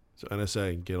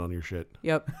NSA, get on your shit.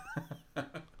 Yep.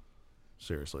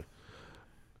 Seriously.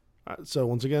 So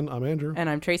once again, I'm Andrew. And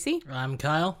I'm Tracy. I'm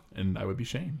Kyle. And I would be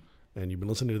Shane. And you've been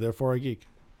listening to Therefore I Geek.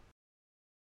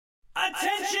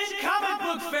 Attention comic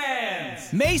book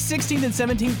fans! May 16th and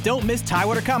 17th, don't miss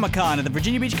Tidewater Comic-Con at the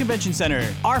Virginia Beach Convention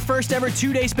Center. Our first ever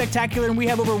 2-day spectacular, and we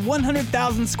have over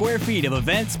 100,000 square feet of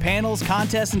events, panels,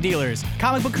 contests, and dealers.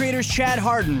 Comic book creators Chad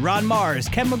Hardin, Ron Mars,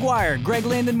 Kevin McGuire, Greg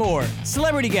Land, and more.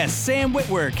 Celebrity guests Sam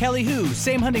Witwer, Kelly Hu,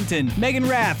 Sam Huntington, Megan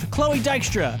Rath, Chloe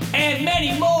Dykstra, and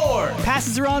many more!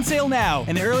 Passes are on sale now,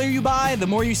 and the earlier you buy, the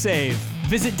more you save.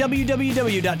 Visit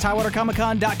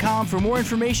www.tidewatercomiccon.com for more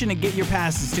information and get your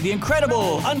passes to the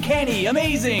incredible, uncanny,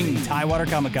 amazing Tidewater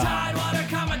Comic-Con. Tidewater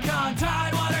Comic-Con,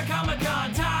 Tidewater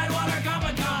Comic-Con, Tidewater